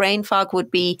terms of brain fog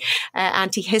would be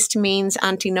antihistamines,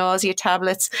 anti-nausea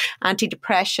tablets,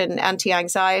 antidepressant,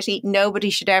 anti-anxiety.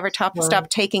 Nobody should ever stop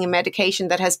taking a medication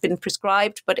that has been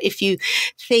prescribed. But if you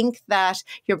think that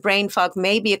your brain fog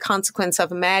may be a consequence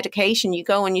of a medication, you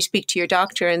go and you speak to your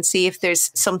doctor and see if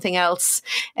there's something else,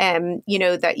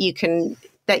 that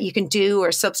you can do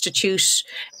or substitute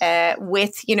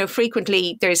with.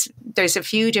 Frequently there's a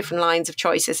few different lines of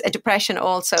choices. A depression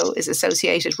also is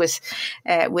associated with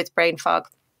brain fog.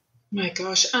 My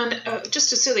gosh. And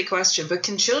just a silly question, but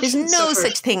can children There's no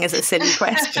such thing as a silly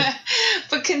question.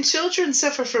 But can children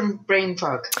suffer from brain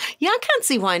fog? Yeah, I can't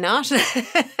see why not.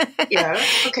 Yeah,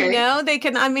 okay. They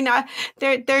can,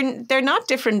 they're not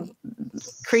different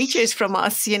creatures from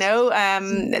us,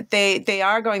 they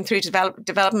are going through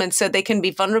development, so they can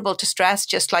be vulnerable to stress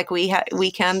just like we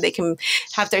can. They can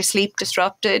have their sleep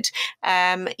disrupted,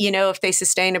 if they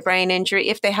sustain a brain injury,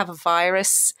 if they have a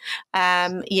virus,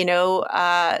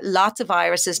 lots of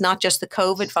viruses, not just the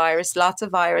COVID virus, lots of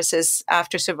viruses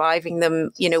after surviving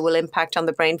them, will impact on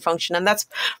the brain function. And that's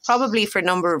probably for a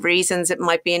number of reasons. It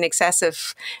might be an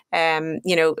excessive,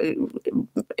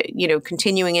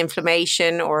 continuing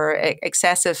inflammation or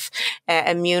excessive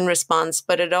immune response,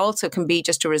 but it also can be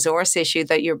just a resource issue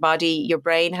that your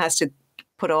brain has to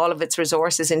put all of its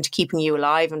resources into keeping you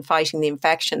alive and fighting the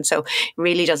infection. So it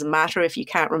really doesn't matter if you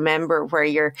can't remember where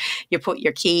you put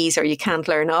your keys, or you can't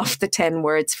learn off the 10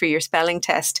 words for your spelling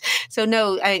test. So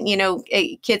no,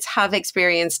 kids have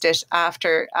experienced it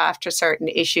after certain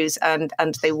issues, and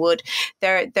they would.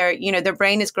 Their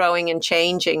brain is growing and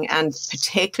changing, and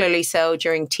particularly so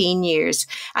during teen years.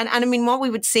 And I mean, what we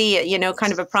would see,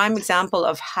 kind of a prime example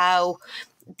of how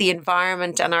the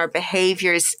environment and our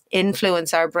behaviors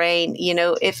influence our brain.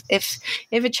 If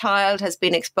a child has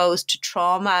been exposed to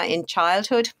trauma in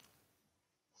childhood,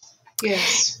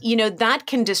 yes, that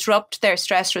can disrupt their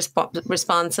stress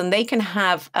response, and they can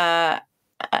have a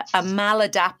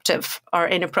maladaptive or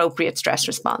inappropriate stress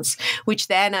response, which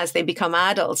then as they become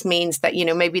adults means that,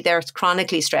 maybe they're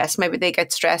chronically stressed, maybe they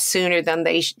get stressed sooner than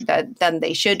they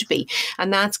should be.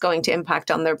 And that's going to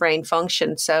impact on their brain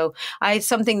function. So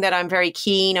something that I'm very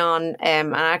keen on,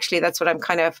 and actually that's what I'm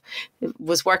kind of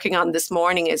was working on this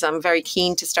morning, is I'm very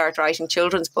keen to start writing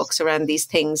children's books around these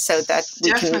things so that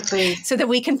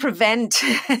we can prevent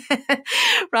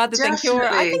rather than cure.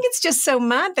 I think it's just so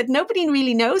mad that nobody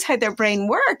really knows how their brain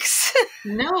works.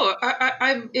 No,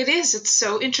 it is. It's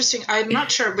so interesting. I'm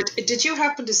not sure, but did you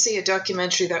happen to see a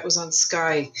documentary that was on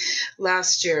Sky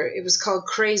last year? It was called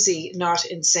Crazy, Not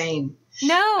Insane.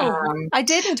 No, I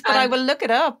didn't, but I will look it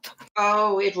up.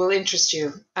 Oh, it will interest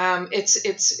you.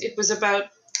 It's about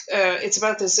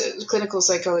this clinical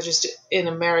psychologist in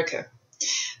America,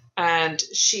 and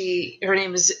her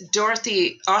name is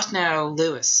Dorothy Otnow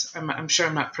Lewis. I'm sure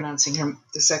I'm not pronouncing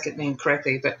the second name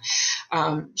correctly, but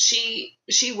she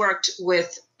worked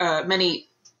with many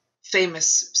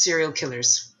famous serial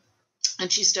killers,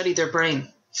 and she studied their brain.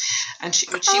 And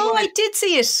I did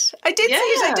see it. I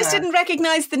just didn't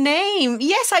recognize the name.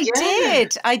 Yes, I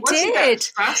did. Wasn't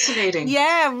that fascinating?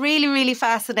 Yeah, really, really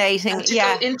fascinating. And to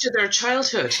go into their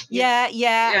childhood.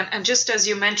 Yeah. And just as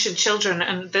you mentioned children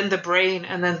and then the brain,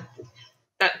 and then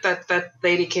that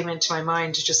lady came into my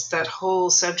mind, just that whole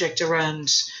subject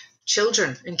around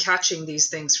children and catching these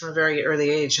things from a very early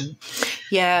age and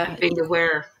being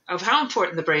aware of how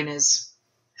important the brain is.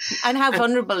 And how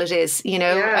vulnerable it is,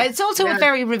 It's also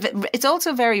it's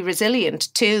also very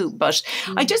resilient too. But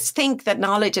I just think that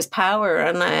knowledge is power,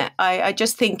 and I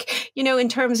just think, in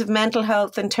terms of mental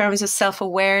health, in terms of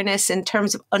self-awareness, in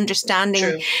terms of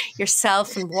understanding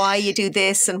yourself and why you do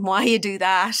this and why you do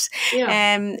that,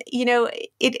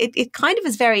 it kind of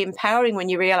is very empowering when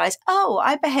you realize, oh,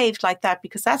 I behaved like that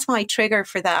because that's my trigger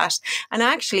for that, and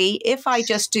actually, if I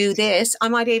just do this, I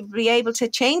might be able to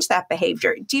change that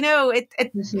behavior. Do you know it?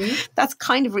 That's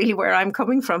kind of really where I'm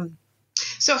coming from.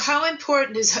 So how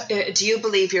important do you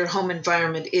believe your home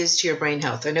environment is to your brain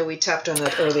health? I know we tapped on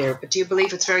that earlier, but do you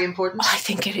believe it's very important? I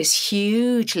think it is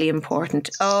hugely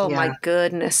important. My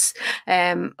goodness.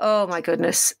 Oh my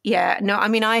goodness. Yeah. No, I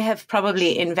mean, I have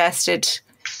probably invested...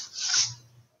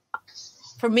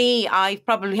 For me, I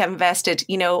probably have invested,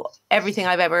 everything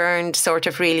I've ever earned sort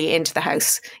of really into the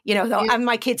house, and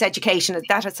my kids' education,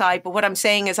 that aside. But what I'm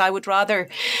saying is I would rather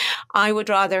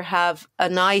have a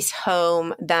nice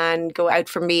home than go out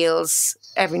for meals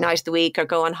every night of the week or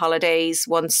go on holidays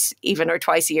once even or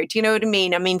twice a year. Do you know what I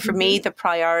mean? I mean, for me, the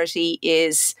priority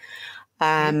is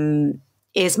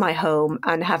my home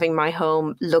and having my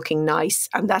home looking nice.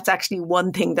 And that's actually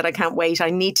one thing that I can't wait. I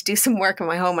need to do some work in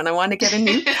my home, and I want to get a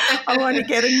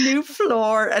new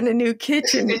floor and a new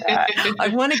kitchen. I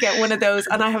want to get one of those.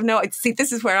 And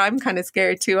this is where I'm kind of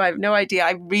scared too. I have no idea.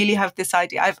 I really have this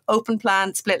idea. I have open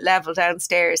plan, split level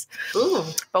downstairs. Ooh.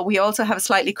 But we also have a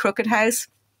slightly crooked house.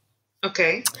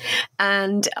 Okay.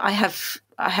 And I have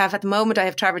at the moment, I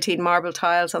have travertine marble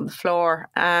tiles on the floor,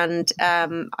 and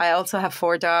I also have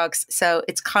 4 dogs, so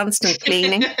it's constant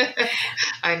cleaning.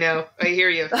 I know, I hear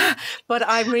you. But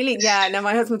I'm really, now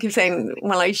my husband keeps saying,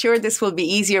 well, I'm sure this will be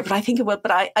easier, but I think it will.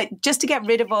 But I just to get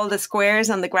rid of all the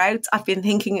squares and the grouts, I've been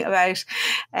thinking about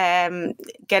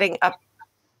getting a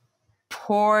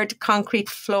poured concrete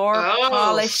floor,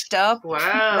 polished up,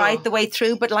 right the way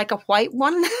through, but like a white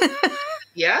one.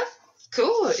 Yeah.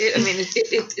 Cool.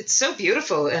 It's so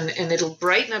beautiful, and it'll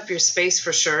brighten up your space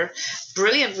for sure.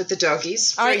 Brilliant with the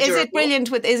doggies. Is it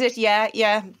brilliant with? Is it?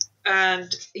 Yeah.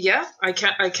 And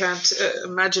I can't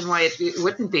imagine why it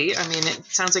wouldn't be. I mean, it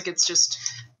sounds like it's just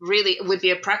really would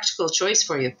be a practical choice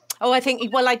for you. Oh, I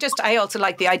think. Well, I also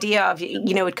like the idea of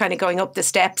it kind of going up the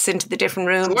steps into the different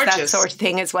rooms, gorgeous. That sort of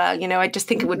thing as well. I just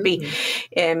think it would be,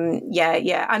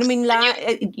 yeah. And I mean,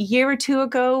 a year or two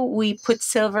ago, we put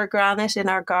silver granite in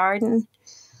our garden.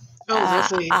 Oh,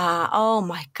 lovely! Oh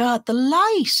my God, the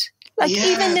light!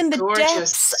 Even in the gorgeous.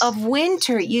 Depths of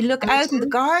winter, you look out in the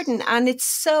garden and it's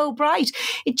so bright.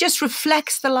 It just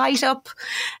reflects the light up.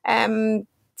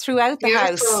 Throughout the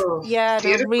house. Yeah,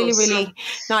 they're really, really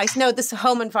nice. No, this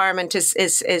home environment is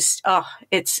it's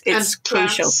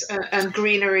crucial. And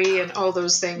greenery and all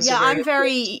those things. Yeah, I'm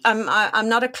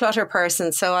not a clutter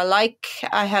person, so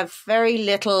I have very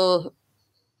little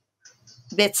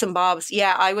bits and bobs.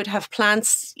 Yeah, I would have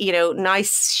plants,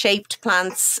 nice shaped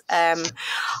plants. I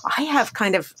have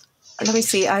let me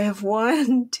see, I have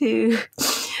 1, 2...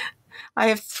 I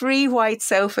have 3 white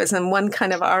sofas and 1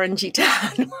 kind of orangey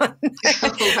tan one.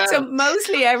 Oh, wow. So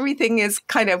mostly everything is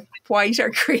kind of white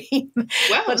or cream.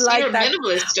 Wow, but so you're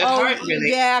minimalist at heart,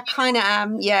 really. Yeah, kind of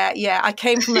am. Yeah. I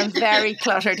came from a very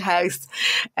cluttered house,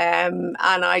 and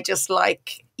I just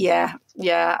like,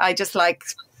 I just like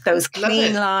those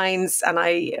clean lines, and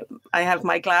I have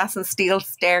my glass and steel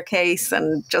staircase,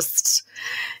 and just...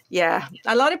 Yeah,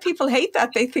 a lot of people hate that.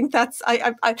 They think that's.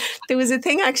 There was a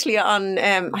thing actually on.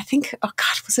 I think. Oh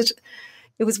God, was it?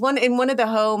 It was in one of the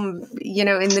home,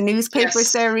 in the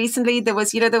newspapers there recently. There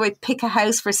was, they would pick a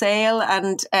house for sale.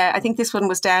 And I think this one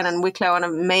was down in Wicklow on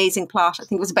an amazing plot. I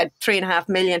think it was about 3.5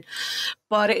 million.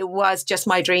 But it was just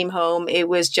my dream home. It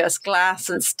was just glass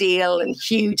and steel and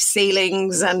huge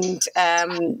ceilings and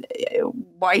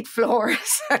white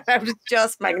floors. It was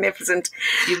just magnificent.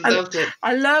 You loved it.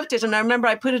 I loved it. And I remember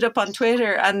I put it up on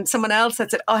Twitter and someone else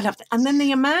had said, oh, I loved it. And then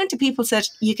the amount of people said,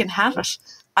 you can have it.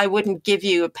 I wouldn't give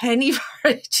you a penny for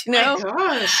it, My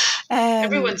gosh.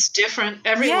 Everyone's different.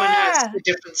 Everyone has a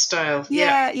different style.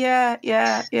 Yeah.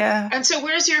 And so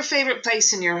where's your favorite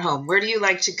place in your home? Where do you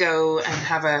like to go and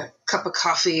have a cup of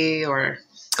coffee or a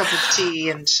cup of tea?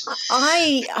 And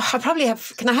I probably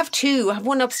have, can I have two? I have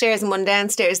one upstairs and one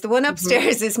downstairs. The one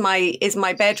upstairs is my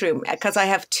bedroom because I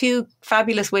have two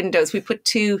fabulous windows. We put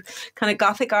two kind of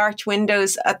Gothic arch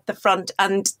windows at the front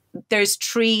and there's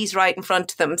trees right in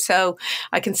front of them. So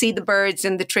I can see the birds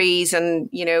in the trees and,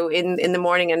 in the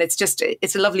morning. And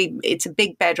it's a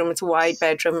big bedroom. It's a wide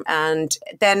bedroom. And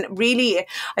then really,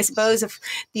 I suppose if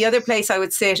the other place I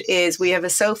would sit is we have a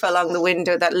sofa along the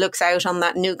window that looks out on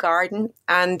that new garden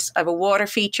and I have a water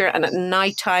feature and at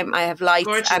nighttime I have lights.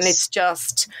 Gorgeous. And it's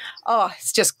just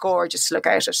gorgeous to look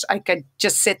out at. I could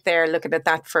just sit there looking at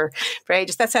that for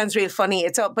ages. That sounds real funny.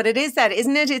 But it is that,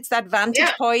 isn't it? It's that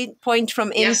vantage point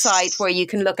from inside where you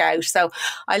can look out. So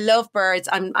I love birds.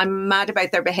 I'm mad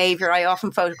about their behavior. I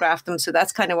often photograph them. So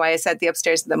that's kind of why I said the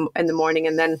upstairs in the morning.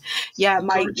 And then,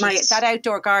 my that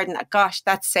outdoor garden, gosh,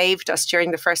 that saved us during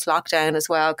the first lockdown as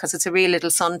well, because it's a real little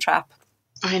sun trap.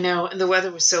 I know. And the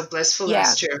weather was so blissful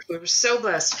last year. We were so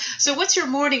blessed. So what's your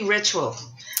morning ritual?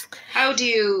 How do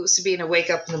you, Sabina, wake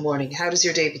up in the morning? How does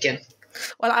your day begin?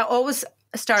 Well, I always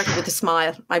start with a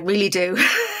smile. I really do.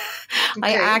 Okay.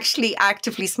 I actually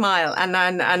actively smile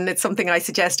and it's something I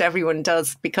suggest everyone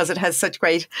does because it has such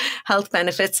great health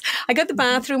benefits. I go to the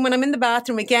bathroom. When I'm in the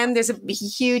bathroom, again, there's a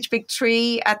huge big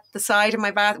tree at the side of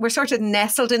my bath. We're sort of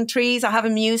nestled in trees. I have a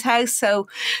muse house, so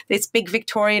it's big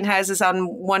Victorian houses on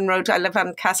one road. I live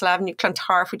on Castle Avenue,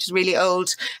 Clontarf, which is really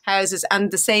old houses,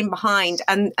 and the same behind.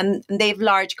 And they have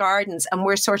large gardens, and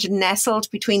we're sort of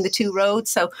nestled between the two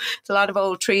roads. So there's a lot of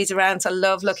old trees around. So I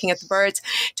love looking at the birds.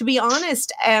 To be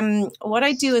honest, what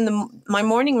I do in my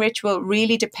morning ritual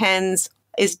really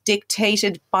is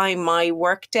dictated by my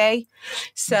work day.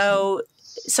 So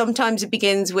sometimes it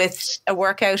begins with a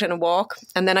workout and a walk,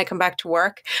 and then I come back to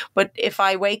work. But if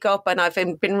I wake up and I've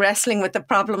been wrestling with the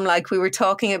problem like we were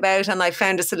talking about and I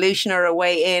found a solution or a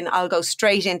way in, I'll go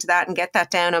straight into that and get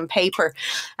that down on paper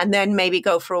and then maybe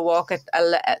go for a walk at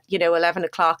 11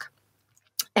 o'clock.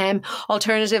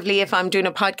 Alternatively, if I'm doing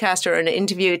a podcast or an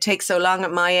interview, it takes so long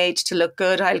at my age to look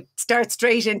good. I'll start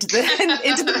straight into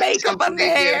the makeup and the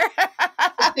hair.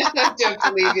 I don't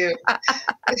believe you.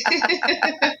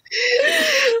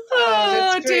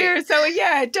 Oh dear. So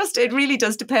it really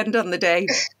does depend on the day.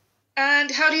 And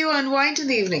how do you unwind in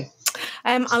the evening?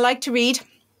 I like to read.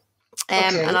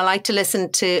 And I like to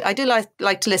listen to. I do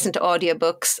like to listen to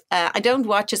audiobooks. I don't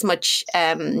watch as much.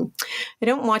 I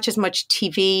don't watch as much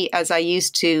TV as I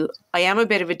used to. I am a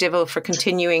bit of a devil for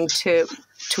continuing to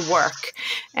work.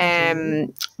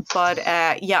 But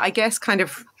I guess kind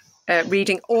of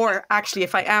reading. Or actually,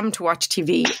 if I am to watch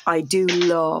TV, I do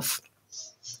love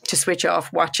to switch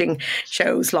off watching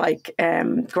shows like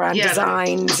Grand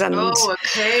Designs and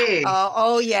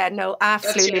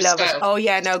absolutely love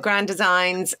it. Grand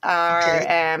Designs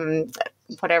are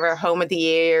whatever Home of the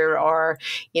Year or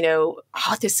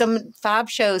there's some fab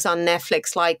shows on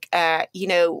Netflix like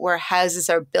where houses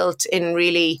are built in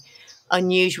really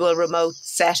unusual remote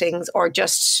settings or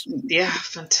just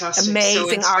fantastic,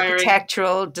 amazing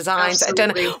architectural designs. Absolutely. I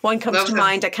don't know, one comes to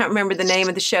mind. I can't remember the name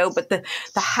of the show, but the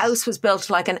house was built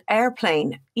like an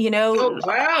airplane. Oh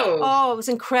wow! Oh, it was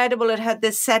incredible. It had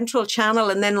this central channel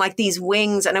and then like these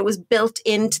wings, and it was built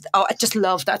into. I just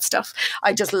love that stuff.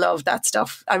 I just love that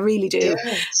stuff. I really do.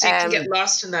 Yeah, so you can get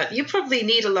lost in that. You probably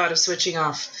need a lot of switching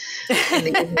off in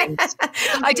the evenings.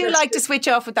 I do like to switch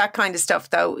off with that kind of stuff,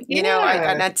 though.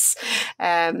 And that's.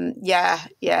 It's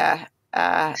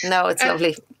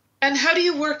lovely. And how do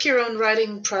you work your own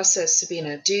writing process,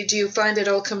 Sabina? Do you find it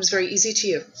all comes very easy to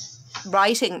you?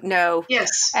 Writing? No.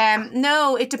 Yes.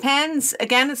 No, it depends.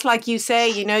 Again, it's like you say,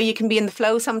 you can be in the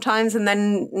flow sometimes and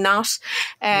then not.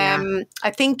 I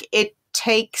think it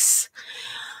takes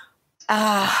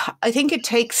a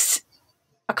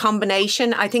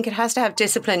combination. I think it has to have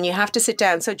discipline. You have to sit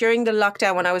down. So during the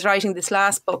lockdown, when I was writing this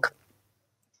last book,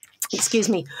 excuse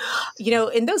me,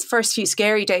 in those first few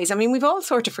scary days, I mean, we've all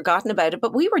sort of forgotten about it,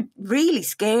 but we were really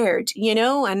scared,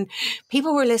 and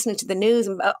people were listening to the news,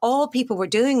 and all people were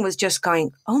doing was just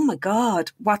going, oh my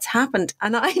God, what's happened?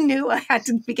 And I knew I had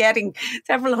to be getting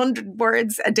several hundred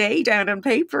words a day down on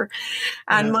paper,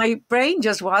 and my brain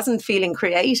just wasn't feeling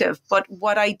creative. But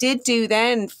what I did do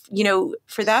then,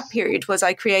 for that period, was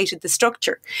I created the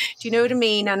structure. Do you know what I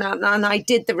mean? And I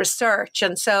did the research.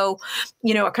 And so,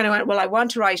 I kind of went, well, I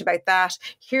want to write about that.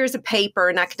 Here's a paper,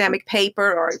 an academic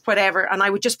paper or whatever. And I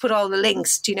would just put all the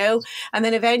links, and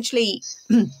then eventually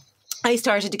I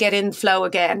started to get in flow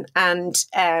again and,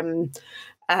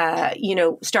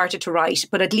 started to write.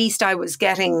 But at least I was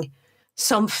getting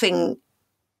something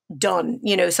done,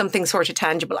 something sort of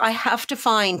tangible. I have to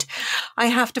find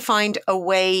a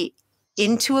way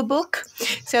into a book.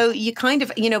 So you kind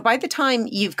of, by the time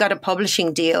you've got a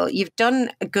publishing deal, you've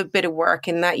done a good bit of work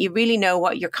in that you really know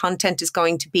what your content is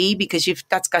going to be, because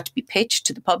that's got to be pitched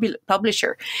to the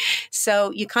publisher.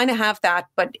 So you kind of have that,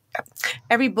 but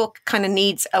every book kind of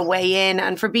needs a way in.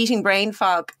 And for Beating Brain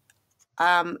Fog,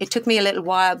 it took me a little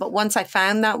while, but once I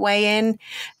found that way in,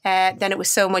 then it was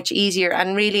so much easier.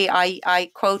 And really, I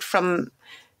quote from,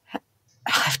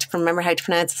 I have to remember how to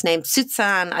pronounce his name,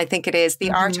 Tzu-San, I think it is,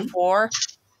 The Art of War.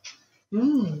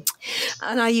 And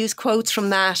I use quotes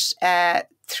from that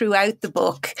throughout the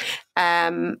book.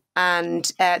 And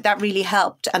that really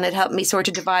helped. And it helped me sort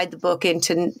of divide the book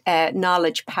into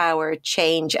knowledge, power,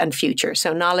 change, and future.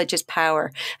 So knowledge is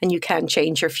power, and you can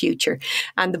change your future.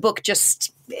 And the book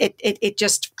just, it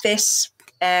just fits.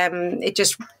 It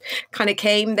just kind of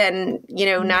came then,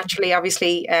 naturally,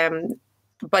 obviously.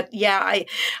 But yeah,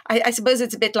 I suppose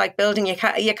it's a bit like building. You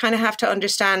kind of have to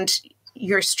understand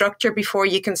your structure before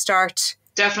you can start.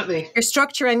 Definitely. Your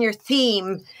structure and your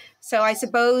theme. So I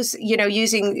suppose,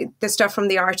 using the stuff from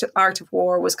the Art of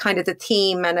War was kind of the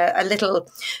theme, and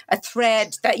a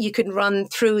thread that you can run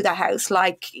through the house,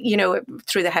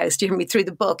 through the house, do you hear me, through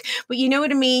the book. But you know what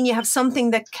I mean? You have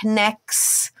something that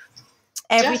connects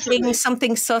everything, definitely.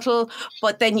 Something subtle,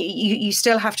 but then you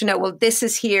still have to know, well, this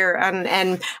is here.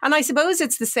 And I suppose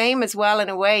it's the same as well in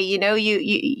a way,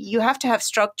 you have to have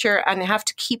structure, and you have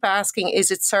to keep asking,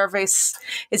 is it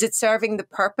serving the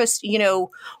purpose?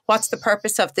 What's the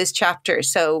purpose of this chapter?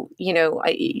 So,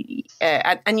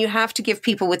 and you have to give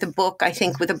people with a book, I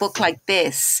think with a book like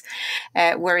this,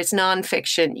 where it's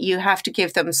nonfiction, you have to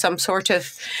give them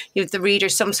the reader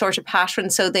some sort of pattern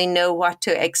so they know what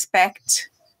to expect.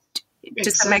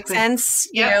 Does that make sense?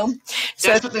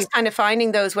 So it's kind of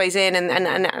finding those ways in,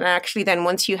 and actually then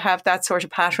once you have that sort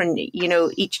of pattern,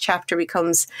 each chapter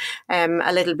becomes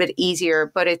a little bit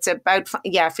easier. But it's about for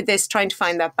this, trying to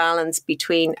find that balance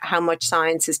between how much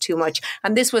science is too much.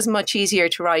 And this was much easier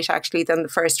to write actually than the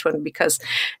first one, because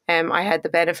I had the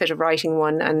benefit of writing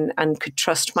one and could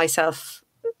trust myself.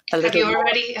 Have you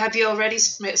already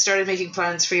started making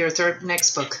plans for your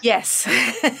next book? Yes.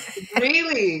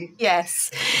 Really? Yes.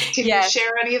 Can you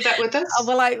share any of that with us? I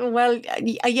want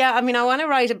to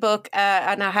write a book,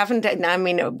 and I have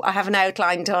an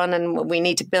outline done, and we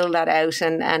need to build that out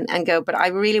and go. But I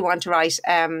really want to write.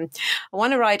 I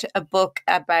want to write a book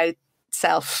about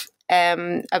self.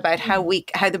 About how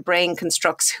the brain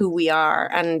constructs who we are,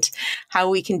 and how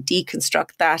we can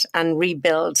deconstruct that and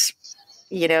rebuild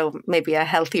maybe a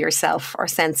healthier self or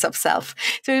sense of self.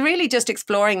 So we're really just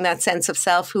exploring that sense of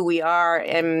self, who we are.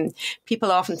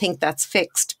 People often think that's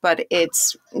fixed, but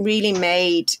it's really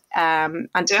made and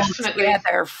put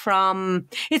together from,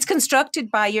 it's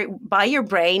constructed by your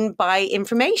brain, by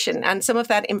information. And some of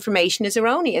that information is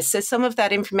erroneous. So some of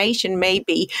that information may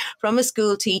be from a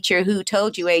school teacher who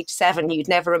told you age 7 you'd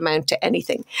never amount to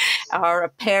anything, or a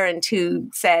parent who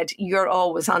said you're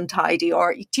always untidy,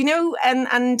 or,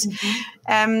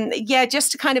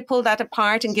 just to kind of pull that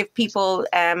apart and give people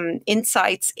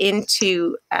insights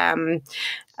into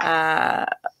our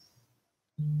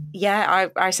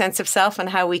sense of self, and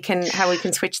how we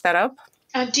can switch that up.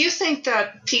 And do you think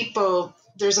that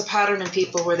there's a pattern in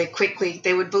people where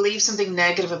they would believe something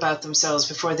negative about themselves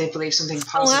before they believe something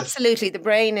positive? Oh, absolutely. The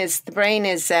brain is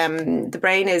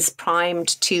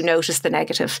primed to notice the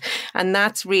negative, and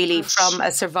that's really from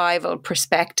a survival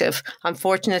perspective.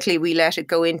 Unfortunately, we let it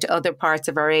go into other parts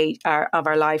of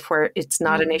our life where it's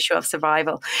not an issue of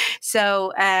survival.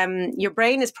 So, your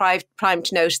brain is primed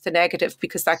to notice the negative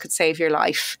because that could save your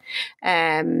life.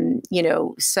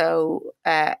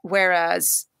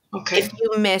 Whereas Okay. If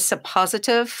you miss a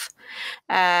positive,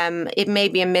 it may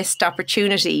be a missed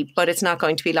opportunity, but it's not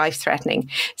going to be life-threatening.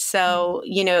 So,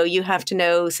 you have to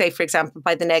know, say, for example,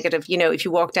 by the negative, if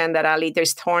you walk down that alley,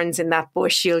 there's thorns in that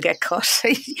bush, you'll get cut.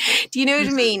 Do you know what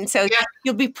I mean? So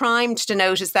you'll be primed to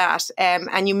notice that,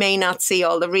 and you may not see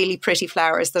all the really pretty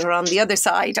flowers that are on the other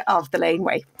side of the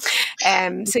laneway.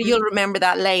 So you'll remember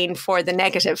that lane for the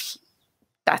negative.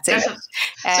 That's it.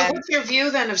 So what's your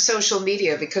view then of social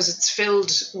media? Because it's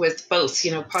filled with both,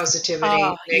 positivity,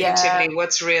 negativity,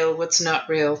 what's real, what's not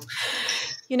real.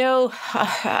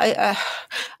 I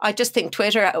just think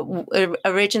Twitter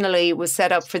originally was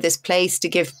set up for this place to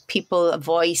give people a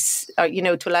voice,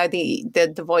 to allow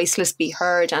the voiceless be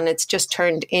heard. And it's just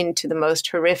turned into the most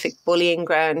horrific bullying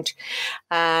ground.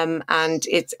 And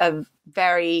it's a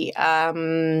very...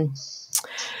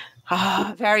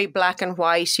 very black and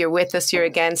white. You're with us, you're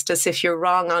against us. If you're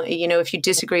wrong on, if you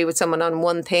disagree with someone on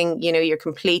one thing, you're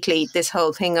completely, this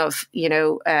whole thing of,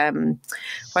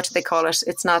 what do they call it?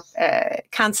 It's not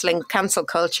cancel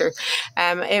culture.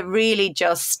 It really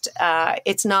just,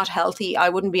 it's not healthy. I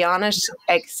wouldn't be on it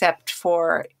except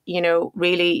for,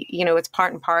 really, it's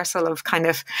part and parcel of kind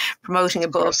of promoting a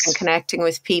book and connecting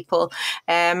with people.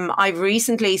 I've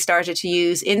recently started to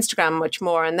use Instagram much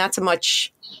more, and that's a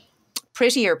much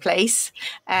prettier place,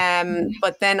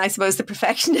 but then I suppose the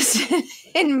perfectionist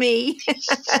in me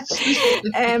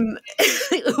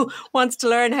wants to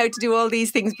learn how to do all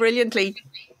these things brilliantly,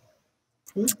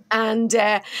 and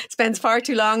spends far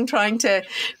too long trying to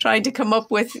come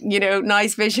up with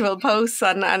nice visual posts,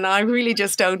 and I really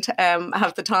just don't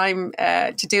have the time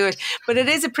to do it. But it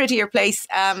is a prettier place.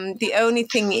 The only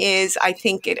thing is, I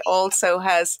think it also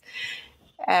has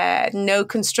no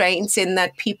constraints in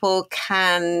that people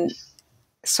can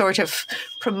sort of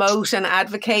promote and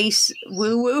advocate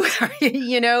woo-woo.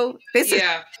 This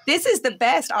is the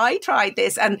best. I tried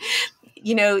this, and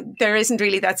there isn't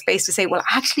really that space to say, well,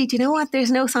 actually, do you know what? There's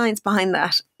no science behind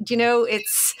that.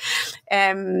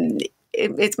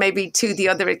 It's maybe to the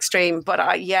other extreme, but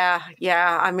I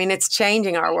mean, it's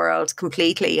changing our world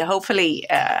completely. Hopefully,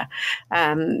 I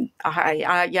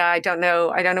don't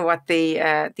know what the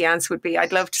answer would be.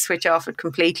 I'd love to switch off it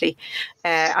completely.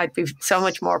 I'd be so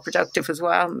much more productive as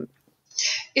well.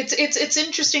 It's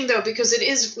interesting though, because it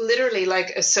is literally like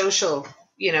a social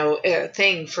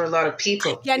thing for a lot of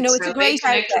people. Yeah, no, it's a great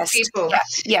outlet. People.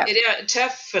 Yeah,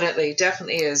 definitely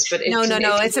is. But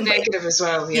it's a negative as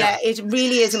well. Yeah, it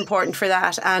really is important for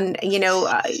that. And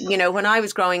when I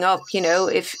was growing up,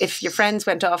 if your friends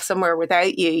went off somewhere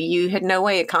without you, you had no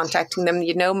way of contacting them. You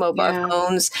had no mobile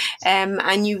phones,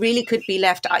 and you really could be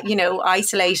left,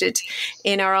 isolated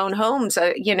in our own homes.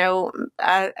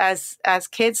 As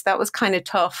kids, that was kind of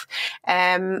tough.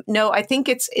 No, I think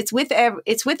it's with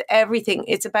everything.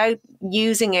 It's about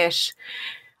using it.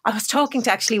 I was talking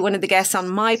to actually one of the guests on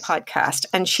my podcast,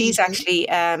 and she's actually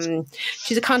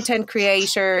she's a content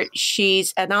creator.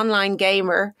 She's an online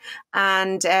gamer,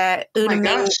 and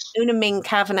Una Ming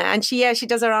Kavanagh, and she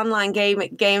does her online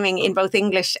gaming in both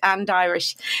English and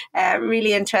Irish.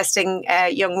 Really interesting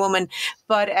young woman.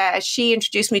 But she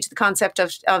introduced me to the concept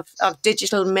of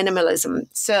digital minimalism.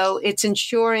 So it's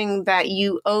ensuring that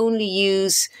you only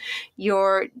use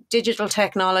your digital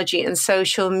technology and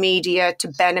social media to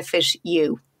benefit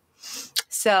you.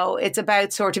 So it's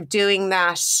about sort of doing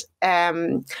that,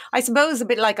 I suppose, a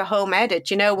bit like a home edit,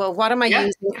 well, what am I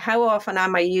using? How often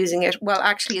am I using it? Well,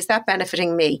 actually, is that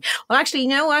benefiting me? Well, actually, you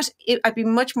know what? I'd be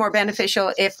much more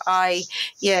beneficial if I,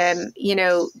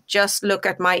 just look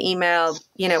at my email,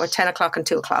 at 10 o'clock and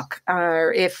 2 o'clock,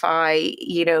 or if I,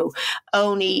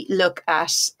 only look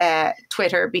at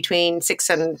Twitter between 6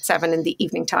 and 7 in the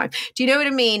evening time. Do you know what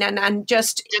I mean? And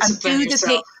just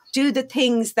do the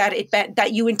things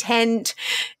that you intend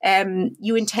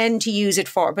to use it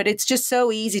for. But it's just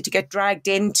so easy to get dragged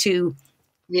into.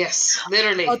 Yes,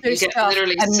 literally. You get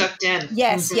literally sucked in.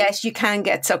 Yes, yes, you can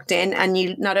get sucked in, and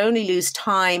you not only lose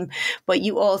time, but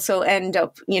you also end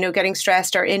up, getting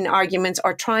stressed or in arguments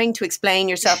or trying to explain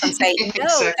yourself and say,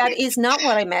 no, that is not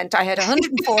what I meant. I had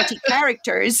 140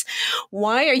 characters.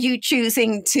 Why are you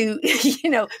choosing to,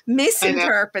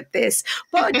 misinterpret this?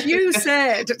 But you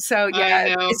said. So,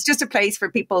 it's just a place for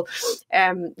people,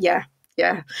 to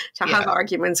have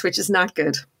arguments, which is not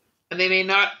good. And they may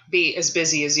not be as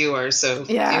busy as you are, so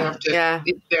you have to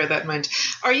bear that in mind.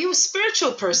 Are you a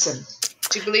spiritual person?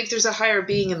 Do you believe there's a higher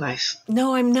being in life?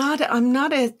 No, I'm not. I'm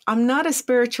not a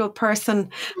spiritual person,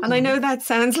 and I know that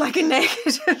sounds like a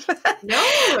negative. No,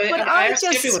 but I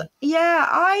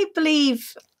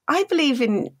believe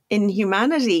in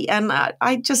humanity, and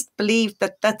I just believe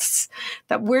that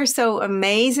we're so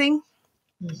amazing.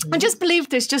 I just believe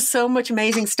there's just so much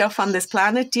amazing stuff on this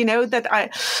planet,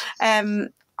 that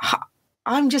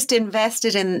I'm just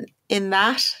invested in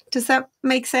that. Does that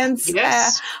make sense?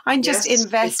 Yes. I'm just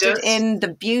invested in the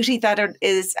beauty that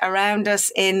is around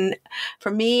us.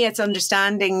 For me, it's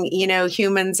understanding,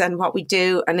 humans and what we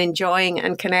do and enjoying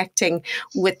and connecting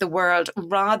with the world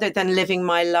rather than living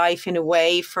my life in a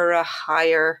way for a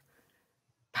higher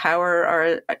power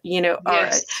or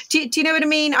yes. do you know what I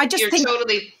mean? I just think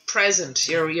totally present.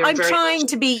 I'm trying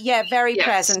to be very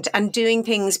present and doing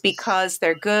things because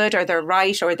they're good or they're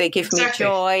right or they give me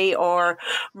joy, or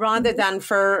rather than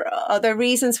for other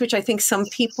reasons, which I think some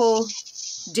people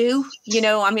do.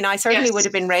 I mean, I certainly would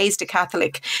have been raised a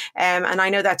Catholic, and I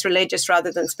know that's religious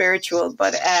rather than spiritual,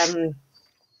 but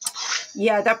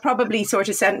that probably sort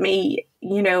of sent me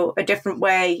a different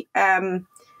way.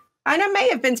 And I may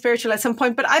have been spiritual at some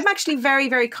point, but I'm actually very,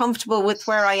 very comfortable with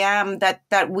where I am, that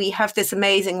we have this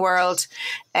amazing world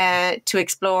to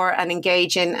explore and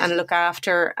engage in and look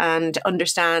after and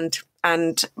understand.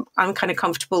 And I'm kind of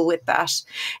comfortable with that.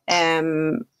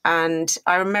 And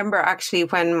I remember actually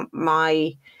when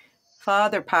my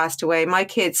father passed away, my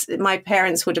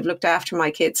parents would have looked after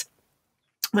my kids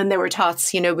when they were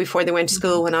tots, before they went to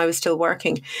school, when I was still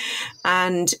working.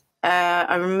 And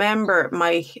I remember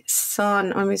my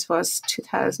son, I was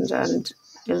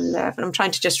 2011. I'm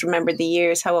trying to just remember the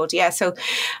years, how old. Yeah. So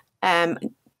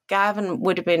Gavin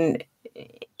would have been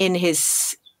in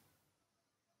his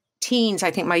teens, I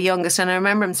think, my youngest. And I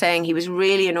remember him saying he was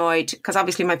really annoyed because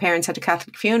obviously my parents had a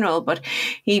Catholic funeral, but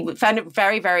he found it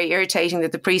very, very irritating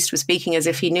that the priest was speaking as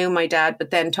if he knew my dad,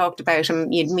 but then talked about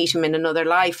him, you'd meet him in another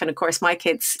life. And of course, my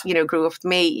kids, grew up with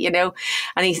me, and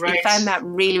he found that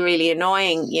really, really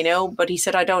annoying, but he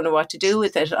said, I don't know what to do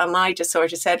with it. And I just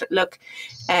sort of said, look,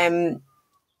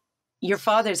 your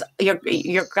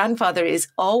grandfather is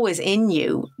always in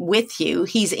you, with you.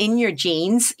 He's in your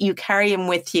genes. You carry him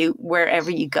with you wherever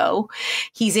you go.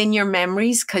 He's in your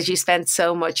memories because you spent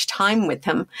so much time with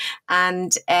him,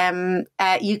 and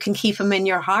you can keep him in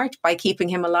your heart by keeping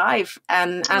him alive.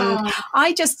 And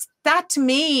I just, that to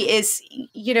me is,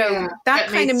 that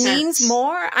kind of means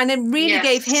more. And it really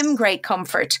gave him great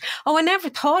comfort. Oh, I never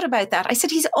thought about that. I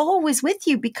said, he's always with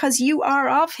you because you are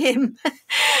of him.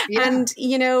 And,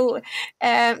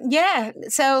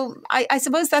 so I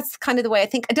suppose that's kind of the way I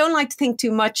think. I don't like to think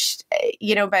too much,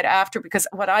 about after, because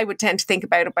what I would tend to think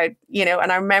about,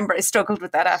 and I remember I struggled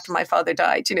with that after my father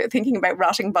died, thinking about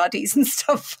rotting bodies and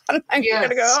stuff. And I'm going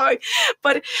to go, oh.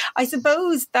 But I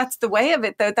suppose that's the way of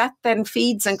it, though. That then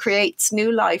feeds and creates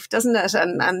new life, doesn't it?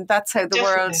 And that's how the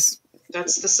world.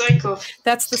 That's the cycle.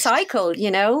 That's the cycle,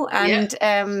 And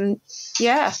And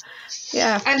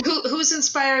who's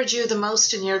inspired you the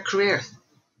most in your career?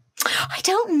 I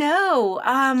don't know.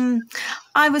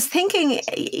 I was thinking,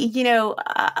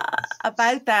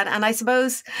 about that, and I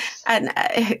suppose,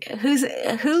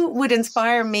 who would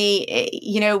inspire me,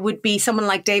 would be someone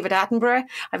like David Attenborough.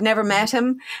 I've never met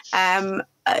him. I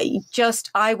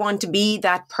want to be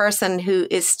that person who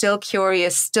is still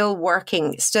curious, still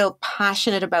working, still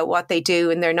passionate about what they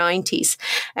do in their 90s.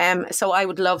 So I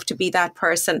would love to be that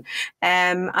person.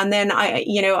 And then I,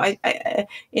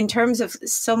 in terms of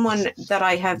someone that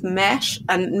I have met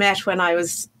when I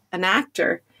was an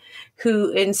actor,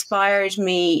 who inspired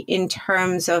me in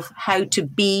terms of how to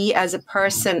be as a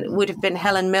person, would have been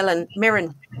Helen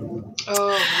Mirren.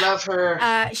 Oh, love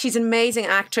her. She's an amazing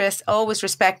actress. Always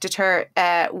respected her.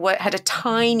 Had a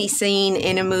tiny scene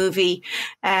in a movie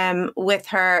with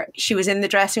her. She was in the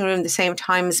dressing room the same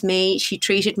time as me. She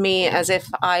treated me as if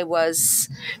I was,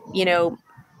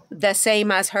 the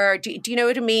same as her. Do you know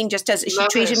what I mean? Just as she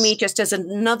treated me just as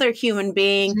another human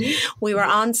being. Mm-hmm. We were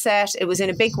on set. It was in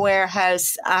a big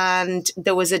warehouse and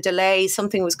there was a delay.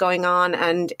 Something was going on.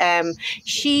 And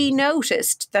she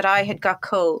noticed that I had got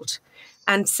cold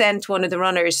and sent one of the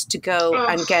runners to go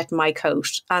and get my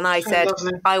coat. And I said,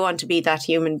 I want to be that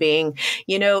human being.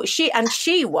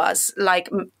 She was like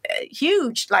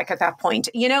huge, like at that point,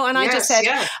 and I just said,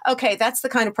 okay, that's the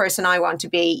kind of person I want to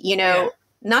be,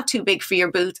 not too big for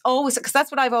your boots, always, because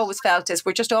that's what I've always felt is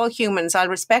we're just all humans. I'll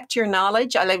respect your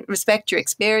knowledge, I'll respect your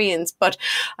experience, but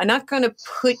I'm not going to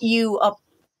put you up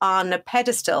on a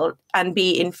pedestal and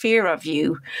be in fear of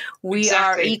you. We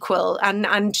are equal.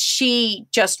 And she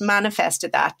just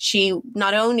manifested that. She,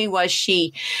 not only was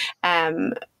she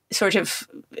sort of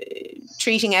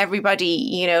treating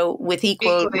everybody, with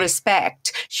equal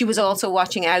respect, she was also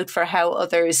watching out for how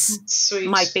others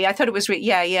might be. I thought it was,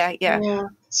 yeah.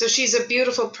 So she's a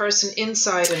beautiful person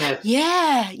inside and out.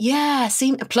 Yeah.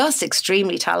 Plus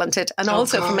extremely talented. And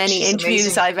also from any interviews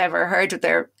amazing. I've ever heard with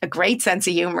her, a great sense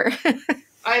of humor.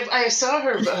 I saw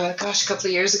her, a couple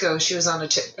of years ago. She was on I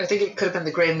think it could have been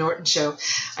the Graham Norton show,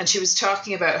 and she was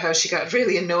talking about how she got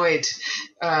really annoyed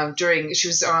she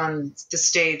was on the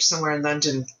stage somewhere in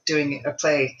London doing a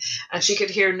play, and she could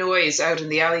hear noise out in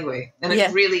the alleyway, and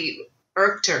it really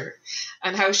irked her,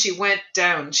 and how she went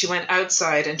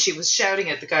outside, and she was shouting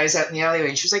at the guys out in the alleyway,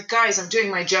 and she was like, "Guys, I'm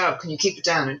doing my job. Can you keep it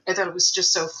down?" And I thought it was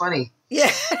just so funny.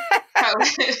 Yeah. How,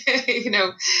 she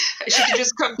could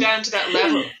just come down to that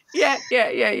level. Yeah.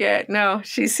 No,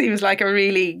 she seems like a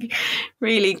really,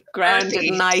 really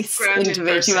grounded, nice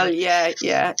individual. Person. Yeah.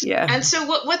 And so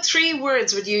what 3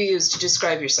 words would you use to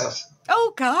describe yourself?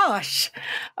 Oh, gosh.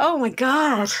 Oh, my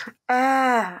God.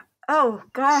 Oh,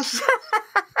 gosh.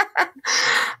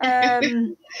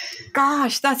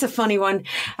 Gosh, that's a funny one.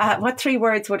 What 3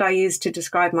 words would I use to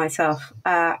describe myself?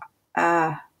 I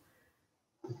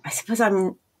suppose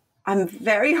I'm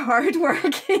very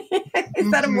hardworking.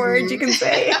 Is that a word you can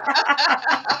say?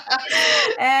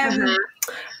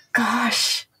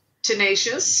 Gosh.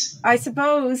 Tenacious. I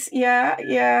suppose.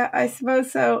 Yeah, I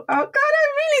suppose so. Oh God, I'm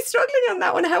really struggling on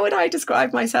that one. How would I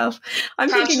describe myself? I'm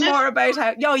thinking more about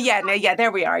how. Oh yeah,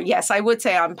 there we are. Yes, I would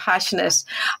say I'm passionate.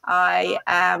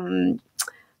 I'm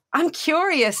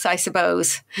curious, I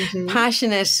suppose. Mm-hmm.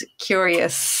 Passionate,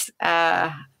 curious,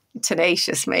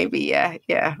 tenacious, maybe.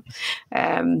 Yeah.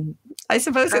 I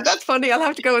suppose that's funny. I'll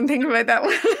have to go and think about that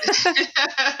one.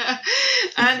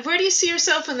 And where do you see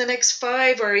yourself in the next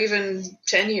 5 or even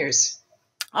 10 years?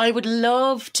 I would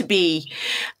love to be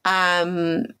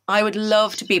presenting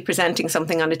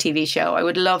something on a TV show. I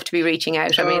would love to be reaching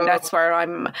out. I mean, that's where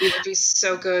I'm. You would be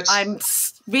so good. I'm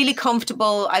really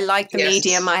comfortable. I like the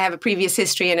medium. I have a previous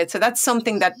history in it. So that's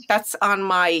something that's on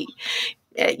my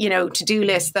to-do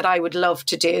list that I would love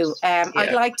to do.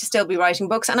 I'd like to still be writing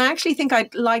books, and I actually think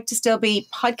I'd like to still be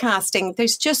podcasting.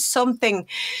 There's just something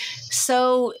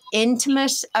so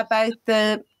intimate about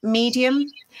the medium.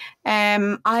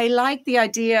 I like the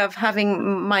idea of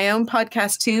having my own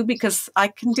podcast too, because I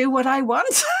can do what I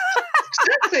want.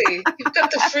 Exactly. You've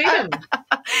got the freedom.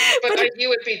 But you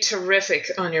would be terrific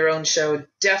on your own show.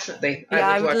 Definitely.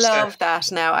 I would love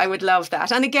that now. I would love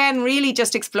that. And again, really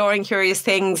just exploring curious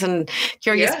things and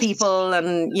curious people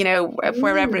and,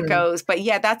 wherever it goes. But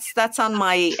yeah, that's on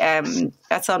my, how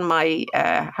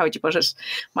would you put it?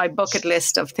 My bucket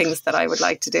list of things that I would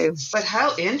like to do. But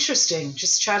how interesting.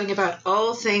 Just chatting about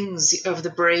all things of the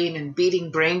brain and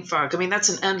beating brain fog. I mean, that's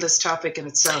an endless topic in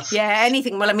itself. Yeah,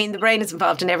 anything. Well, I mean, the brain is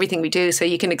involved in everything we do. So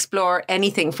you can explore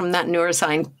anything from that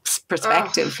neuroscience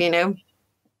perspective,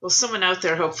 Well, someone out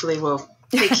there hopefully will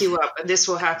pick you up, and this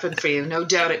will happen for you. No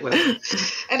doubt it will.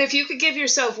 And if you could give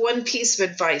yourself one piece of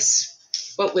advice,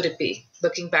 what would it be,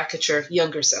 looking back at your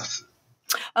younger self?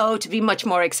 Oh, to be much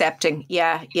more accepting.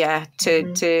 Yeah.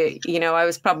 To I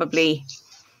was probably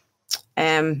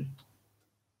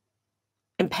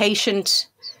impatient,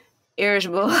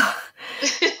 irritable,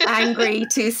 angry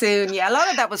too soon. Yeah, a lot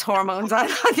of that was hormones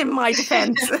in my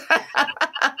defense.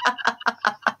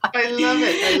 I love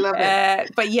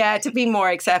it. But yeah, to be more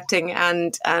accepting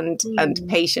and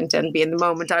patient and be in the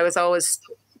moment. I was always,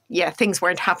 things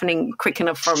weren't happening quick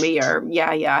enough for me, or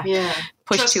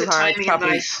pushed too hard.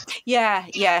 Probably. Yeah.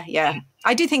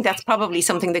 I do think that's probably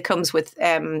something that comes with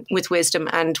wisdom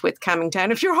and with calming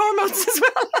down of your hormones as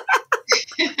well.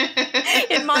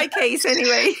 In my case,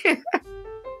 anyway.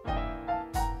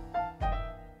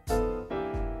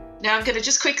 Now I'm going to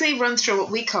just quickly run through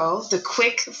what we call the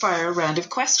quick fire round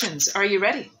of questions. Are you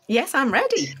ready? Yes, I'm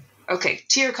ready. Okay.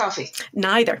 Tea or coffee?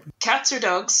 Neither. Cats or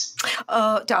dogs?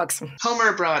 Dogs. Home or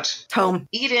abroad? Home.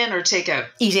 Eat in or take out?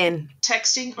 Eat in.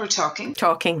 Texting or talking?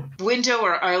 Talking. Window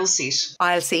or aisle seat?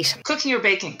 Aisle seat. Cooking or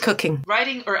baking? Cooking.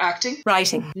 Writing or acting?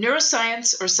 Writing.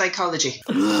 Neuroscience or psychology?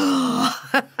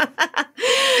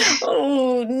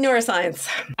 Neuroscience.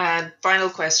 And final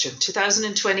question,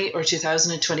 2020 or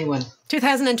 2021?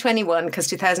 2021, because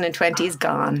 2020 is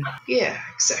gone. Yeah,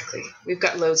 exactly. We've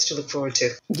got loads to look forward to.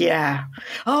 Yeah.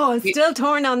 Oh, I'm still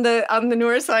torn on the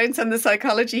neuroscience and the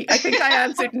psychology. I think I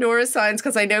answered neuroscience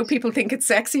because I know people think it's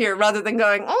sexier rather than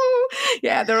going,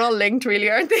 yeah, they're all linked really,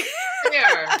 aren't they?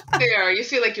 They are. You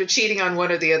feel like you're cheating on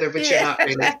one or the other, but you're not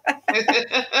really.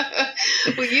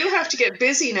 Well, you have to get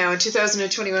busy now in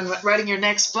 2021 writing your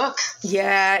next book.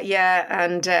 Yeah,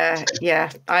 and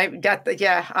I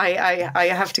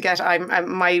have to get.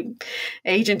 My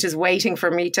agent is waiting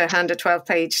for me to hand a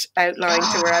 12-page outline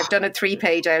to her. I've done a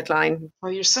 3-page outline.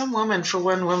 Well, you're some woman for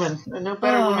one woman. No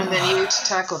better woman than you to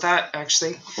tackle that,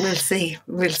 actually. We'll see.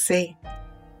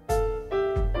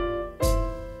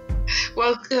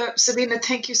 Well, Sabina,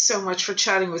 thank you so much for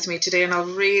chatting with me today. And I'll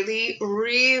really,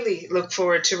 really look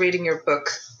forward to reading your book,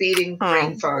 Beating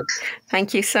Brain Fog.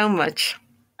 Thank you so much.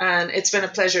 And it's been a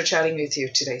pleasure chatting with you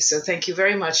today. So thank you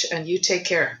very much. And you take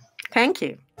care. Thank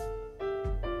you.